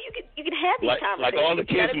 I mean, you can have these conversations. Like all the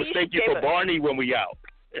kids mistake you for Barney when we out.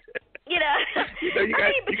 You know, you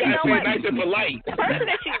gotta be nice and polite. The person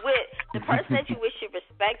that you wish should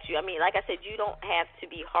respect you. I mean, like I said, you don't have to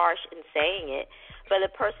be harsh in saying it, but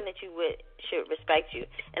the person that you should respect you.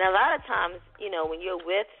 And a lot of times, you know, when you're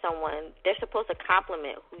with someone, they're supposed to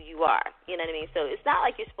compliment who you are. You know what I mean? So it's not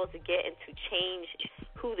like you're supposed to get into change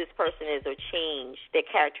who this person is or change their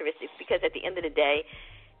characteristics, because at the end of the day,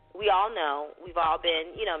 we all know, we've all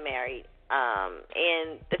been, you know, married.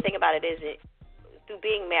 And the thing about it is, through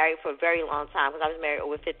being married for a very long time, because I was married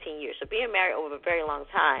over 15 years, so being married over a very long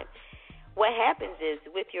time, what happens is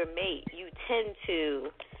with your mate, you tend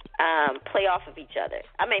to play off of each other.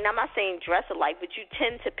 I mean, I'm not saying dress alike, but you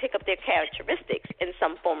tend to pick up their characteristics in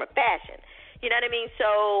some form or fashion. You know what I mean?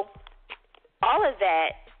 So all of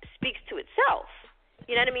that speaks to itself.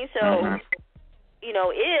 You know what I mean? So, you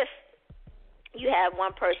know, if you have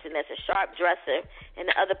one person that's a sharp dresser and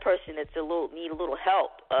the other person that's need a little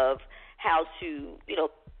help of how to, you know,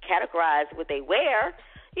 categorize what they wear,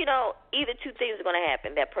 you know, either two things are going to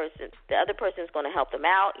happen. The other person is going to help them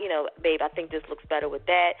out. You know, babe, I think this looks better with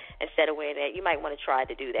that instead of wearing that. You might want to try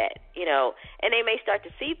to do that, you know. And they may start to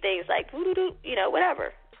see things like, you know,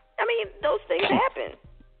 whatever. I mean, those things happen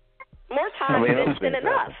more times than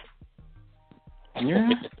enough. Yeah.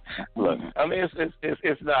 Look, I mean,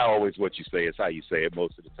 it's not always what you say; it's how you say it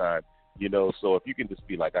most of the time. You know, so if you can just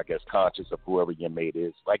be like, I guess, conscious of whoever your mate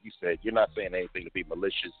is, like you said, you're not saying anything to be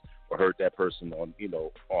malicious or hurt that person on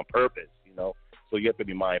purpose. You know, so you have to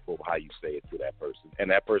be mindful of how you say it to that person,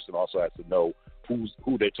 and that person also has to know who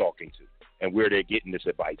they're talking to and where they're getting this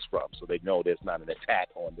advice from, so they know there's not an attack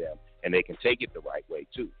on them and they can take it the right way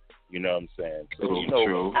too. You know what I'm saying? So, you know,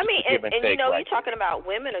 true. I mean, and you know, you're talking about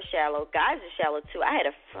women are shallow, guys are shallow too. I had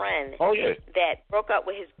a friend that broke up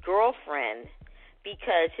with his girlfriend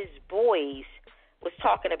because his boys was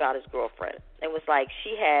talking about his girlfriend and was like,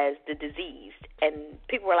 she has the disease. And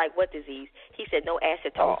people were like, what disease? He said, no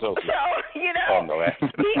acetone. So, you know,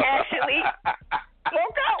 he actually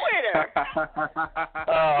broke up with her.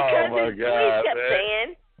 Because his boys kept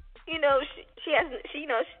saying, you know, she has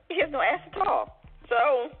no acetone.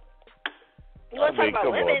 So, you want to talk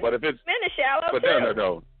about women? But if it's, men are shallow but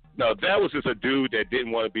too. No, that was just a dude that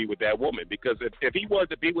didn't want to be with that woman. Because if he wanted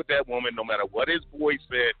to be with that woman, no matter what his boy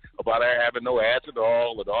said about her having no ass at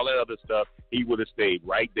all and all that other stuff, he would have stayed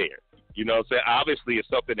right there. You know what I'm saying? Obviously, it's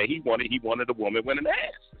something that he wanted. He wanted a woman with an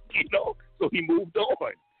ass, you know? So he moved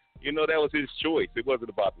on. You know, that was his choice. It wasn't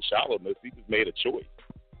about the shallowness. He just made a choice.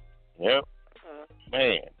 Yep.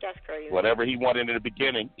 Man, that's crazy. Whatever he wanted in the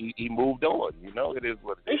beginning, he moved on. You know, it is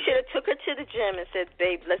what it is. He should have took her to the gym and said,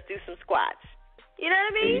 babe, let's do some squats. You know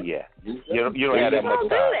what I mean? Yeah. You don't have that much time.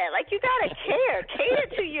 Do that. Like, you got to care. Cater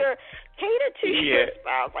to your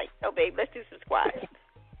spouse. Like, oh, babe, let's do some squats.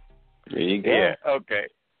 There you go. Yeah, okay.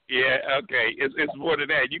 Yeah, okay. It's more than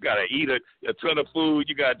that. You got to eat a ton of food.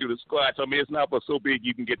 You got to do the squats. I mean, it's not but so big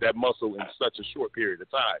you can get that muscle in such a short period of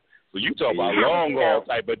time. So you talk about long haul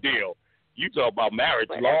type of deal. You talk about marriage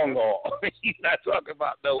long haul. You're not talking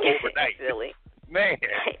about no overnight. Silly. Man.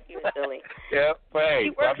 You're silly. Yeah,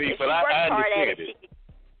 hey, I understand it.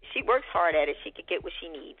 She works hard at it. She could get what she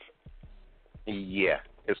needs. Yeah,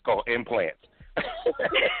 it's called implants.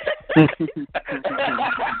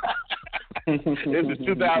 This is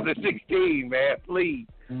 2016, man. Please.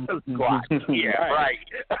 Squat. Yeah, right.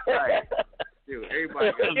 Dude, everybody.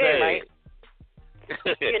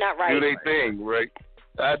 You're not right. Do they thing, right?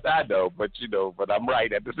 I know, but I'm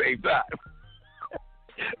right at the same time.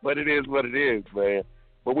 But it is what it is, man.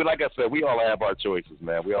 But like I said, we all have our choices,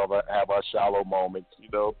 man. We all have our shallow moments, you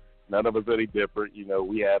know. None of us are any different, you know.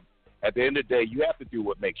 We have, at the end of the day, you have to do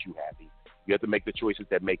what makes you happy. You have to make the choices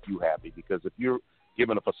that make you happy, because if you're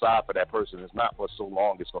giving a facade for that person, it's not for so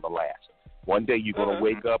long it's going to last. One day you're going to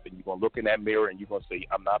wake up and you're going to look in that mirror and you're going to say,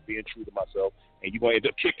 I'm not being true to myself, and you're going to end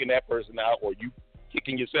up kicking that person out, or you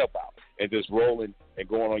kicking yourself out and just rolling and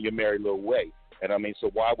going on your merry little way. And I mean, so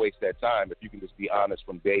why waste that time if you can just be honest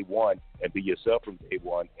from day one and be yourself from day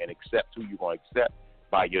one and accept who you're going to accept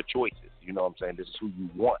by your choices. You know what I'm saying? This is who you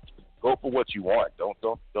want. Go for what you want. Don't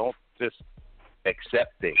just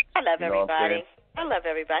accept things. I love everybody. I love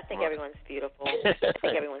everybody. I think everyone's beautiful.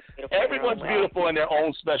 Everyone's beautiful in their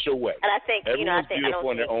own special way. And I think, everyone's beautiful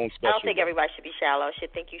in their own special way. I don't think everybody should be shallow. I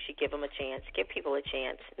should think you should give them a chance. Give people a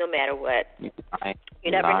chance, no matter what. You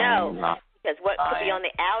never know. Because what could be on the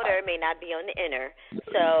outer may not be on the inner.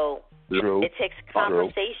 So it takes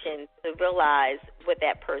conversation to realize what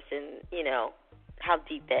that person, you know, how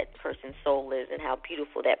deep that person's soul is and how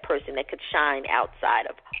beautiful that person that could shine outside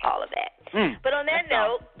of all of that. But on that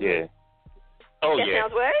note.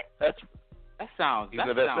 Sounds what? That sounds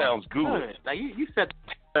good. Like you said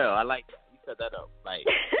well. I like that. You set that up. Like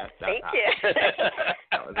Thank you.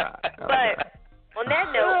 That was hot. But on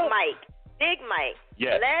that note, Mike. Big Mike,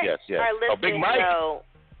 let our listeners know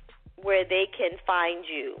where they can find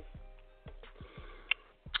you.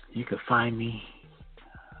 You can find me.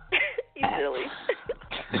 You silly.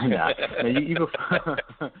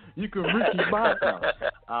 You can reach me by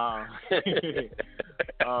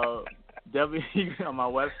on my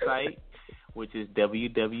website, which is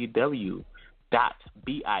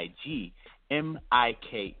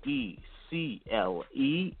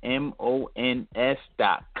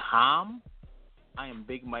www.bigmiclemons.com. I am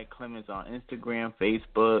Big Mike Clemons on Instagram,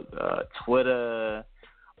 Facebook, Twitter,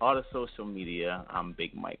 all the social media. I'm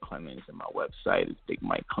Big Mike Clemons, and my website is Big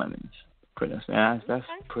Mike Clemons. That's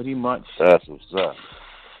pretty much. That's what's up.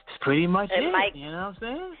 It's pretty much it. Mike, you know what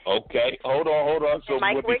I'm saying? Okay, hold on. So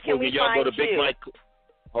Mike, before y'all go to Big Mike,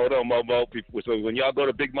 hold on, Momo. So when y'all go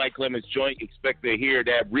to Big Mike Clemons joint, expect to hear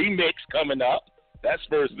that remix coming up. That's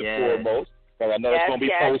first and foremost. Because I know it's going to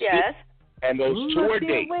be posted. Yes. And those tour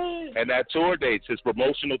dates. And that tour dates, his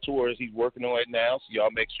promotional tours he's working on right now. So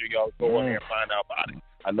y'all make sure y'all go in there and find out about it.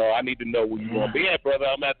 I know I need to know where you're going to be at, brother.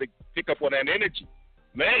 I'm going to have to pick up on that energy.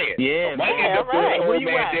 Man. Yeah, Mike man. ended up doing it. Where you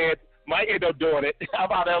at? Mike ended up doing it.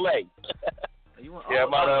 I'm out L.A.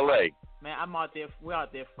 I'm out L.A. Man, I'm out there. We're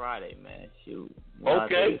out there Friday, man. Shoot.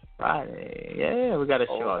 Okay. Friday. Yeah, we got a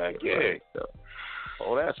show out there. Friday, so.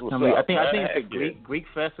 Oh, that's what's up. I think it's a Greek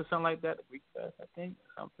Fest or something like that. Greek Fest, I think.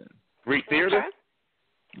 Something. Greek theater?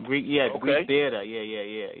 Greek theater.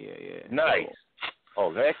 Yeah. Nice.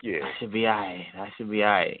 Oh, heck yeah. I should be all right.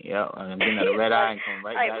 Yep. I'm getting a red eye and come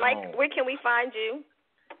right back Mike, home. where can we find you?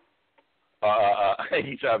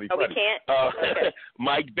 He's trying to be funny. We can't? Okay.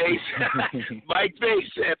 Mike Bass. Mike Bass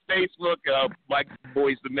at Facebook, Mike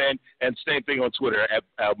Boys the Men, and same thing on Twitter at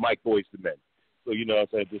Mike Boys the Men. So, you know what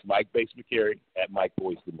I'm saying? Just Mike Bass McCary at Mike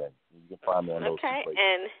Boys the Men. You can find me on those Okay, places.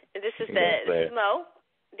 and this is Mo,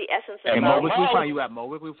 the essence of Hey, Mo. Mo, where can we find you at, Mo?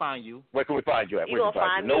 Where can we find you? Where can we find you at? You're going to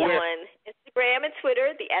find me on Instagram and Twitter,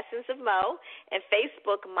 the essence of Mo, and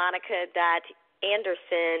Facebook,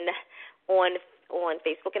 Monica.Anderson on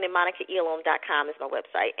Facebook, and then MonicaElam.com is my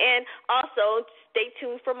website. And also, stay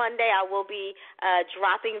tuned for Monday. I will be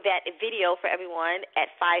dropping that video for everyone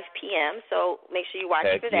at 5 p.m., so make sure you watch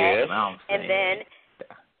it for that. And then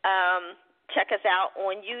check us out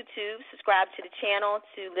on YouTube. Subscribe to the channel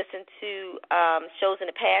to listen to shows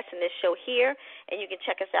in the past and this show here. And you can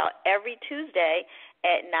check us out every Tuesday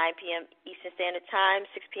at 9 p.m. Eastern Standard Time,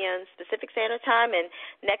 6 p.m. Pacific Standard Time. And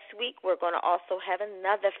next week, we're going to also have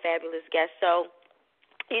another fabulous guest. So,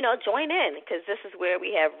 join in, because this is where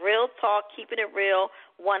we have real talk, keeping it real,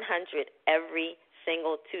 100 every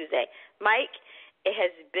single Tuesday. Mike, it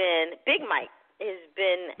has been, Big Mike, it has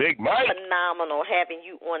been phenomenal having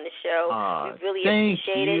you on the show. We really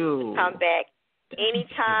appreciate it. Come back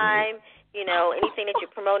anytime. Anything that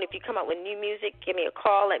you're promoting, if you come up with new music, give me a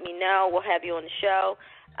call, let me know. We'll have you on the show.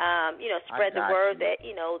 Spread the word that,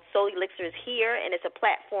 Soul Elixir is here, and it's a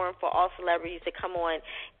platform for all celebrities to come on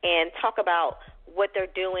and talk about what they're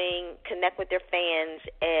doing, connect with their fans,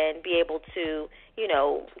 and be able to,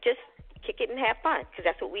 just kick it and have fun, because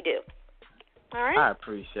that's what we do. All right? I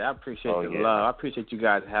appreciate the love. I appreciate you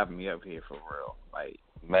guys having me up here for real.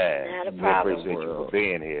 Man, we appreciate you for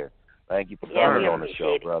being here. Thank you for coming on the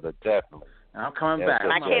show, brother. Definitely. I'm coming back.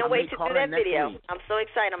 And I can't wait to do that video. I'm so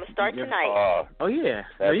excited. I'm going to start tonight. Oh, yeah.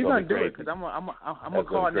 No, you're going to do it, because I'm going to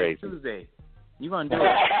call next Tuesday. You're going to do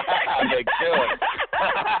it. Make sure.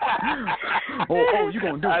 You're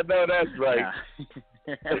going to do it. I know that's right.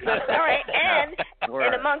 All right, and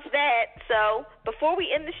amongst that, so before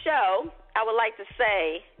we end the show, I would like to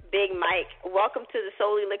say, Big Mike, welcome to the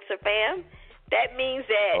Soul Elixir fam. That means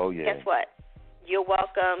that, guess what? You're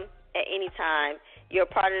welcome at any time. You're a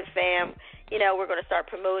part of the fam. We're going to start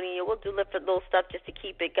promoting you. We'll do little stuff just to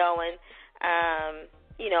keep it going, on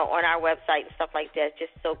our website and stuff like that,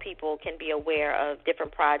 just so people can be aware of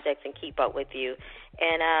different projects and keep up with you.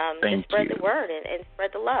 And just spread the word and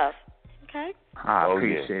spread the love. Okay? I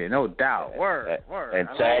appreciate it. No doubt. Word. And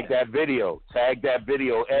tag that video. Tag that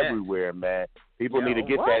video everywhere, man. People need to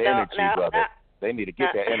get that energy, brother. They need to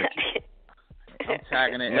get that energy. I'm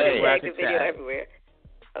tagging it everywhere. Tag the video everywhere.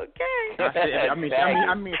 Okay. I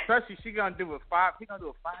mean, especially she gonna do it 5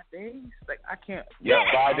 days. Like I can't. Yeah,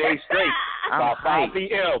 5 days straight. About 5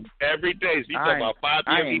 p.m. every day. She's talking about 5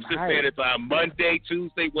 p.m. Eastern Standard Time, Monday,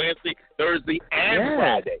 Tuesday, Wednesday, Thursday, and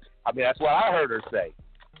Friday. I mean, that's what I heard her say.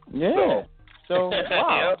 Yeah. So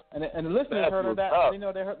wow. And the listeners heard that.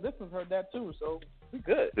 Listeners heard that too. So we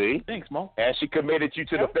good. See? Thanks, Mo. And she committed you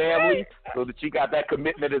to the family, so that she got that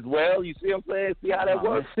commitment as well. You see what I'm saying? See how that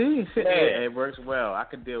works? See, it works well. I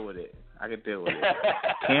can deal with it.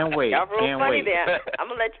 Can't wait. Y'all real Can't funny wait. There. I'm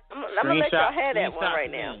gonna let y'all have that one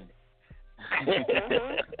right now.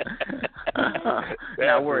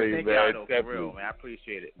 Now, word. Thank y'all though, for real, man. I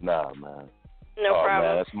appreciate it. Nah, man. No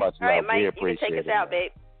problem. Man, that's much love. All right, Mike, we you appreciate can take us out,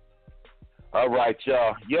 babe. All right,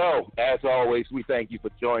 y'all. Yo, as always, we thank you for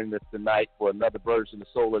joining us tonight for another version of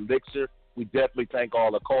Soul Elixir. We definitely thank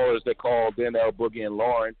all the callers that called in, El Boogie and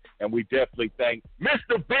Lauren, and we definitely thank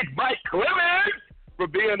Mr. Big Mike Clemons for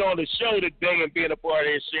being on the show today and being a part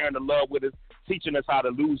of it, sharing the love with us, teaching us how to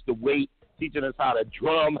lose the weight, teaching us how to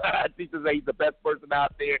drum, teaching us that he's the best person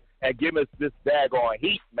out there, and giving us this daggone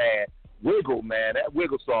heat, man. Wiggle, man. That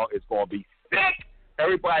Wiggle song is going to be sick.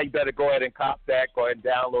 Everybody better go ahead and cop that. Go ahead and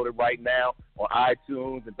download it right now on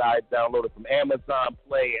iTunes and download it from Amazon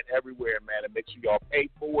Play and everywhere, man. And make sure y'all pay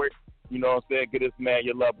for it. You know what I'm saying? Give this man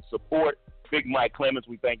your love and support. Big Mike Clemons,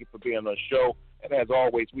 we thank you for being on the show. And as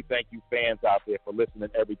always, we thank you fans out there for listening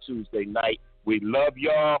every Tuesday night. We love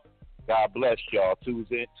y'all. God bless y'all. Tune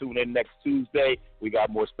in next Tuesday. We got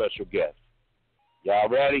more special guests. Y'all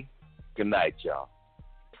ready? Good night, y'all.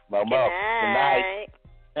 Good night.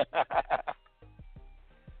 Yo,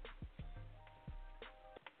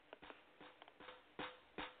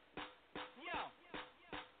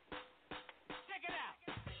 check it out.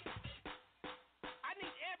 I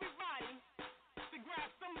need everybody to grab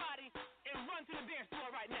somebody and run to the dance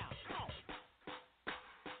floor right now. Come on.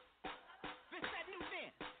 This that new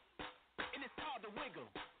dance, and it's called the wiggle.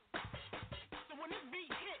 So when this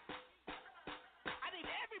beat hits, I need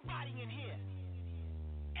everybody in here.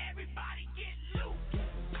 Everybody get loose.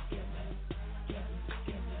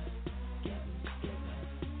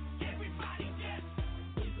 Everybody just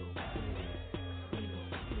wiggle.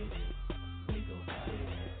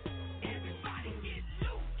 Everybody get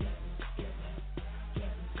loose.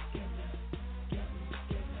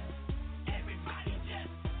 Everybody just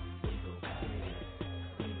wiggle.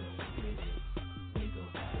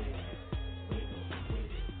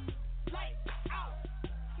 Light out,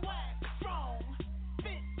 swag strong,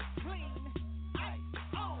 fit clean, ice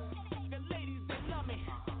on. The ladies, they love me.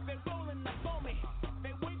 They rolling up on me.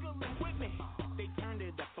 They wiggling with me. They turned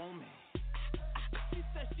it up on me. She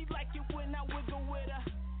said she like it when I wiggle with her.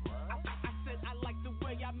 I said I like the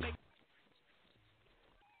way I make.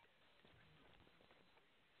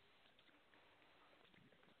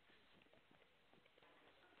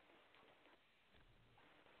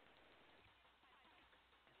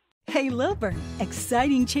 Hey Lilburn,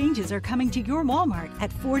 exciting changes are coming to your Walmart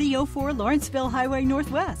at 4004 Lawrenceville Highway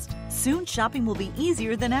Northwest. Soon shopping will be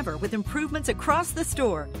easier than ever with improvements across the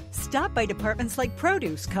store. Stop by departments like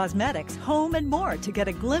produce, cosmetics, home, and more to get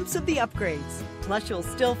a glimpse of the upgrades. Plus, you'll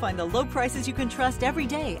still find the low prices you can trust every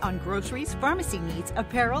day on groceries, pharmacy needs,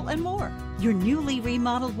 apparel, and more. Your newly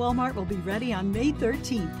remodeled Walmart will be ready on May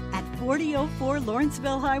 13th at 4004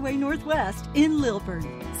 Lawrenceville Highway Northwest in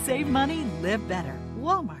Lilburn. Save money, live better.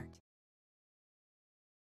 Walmart.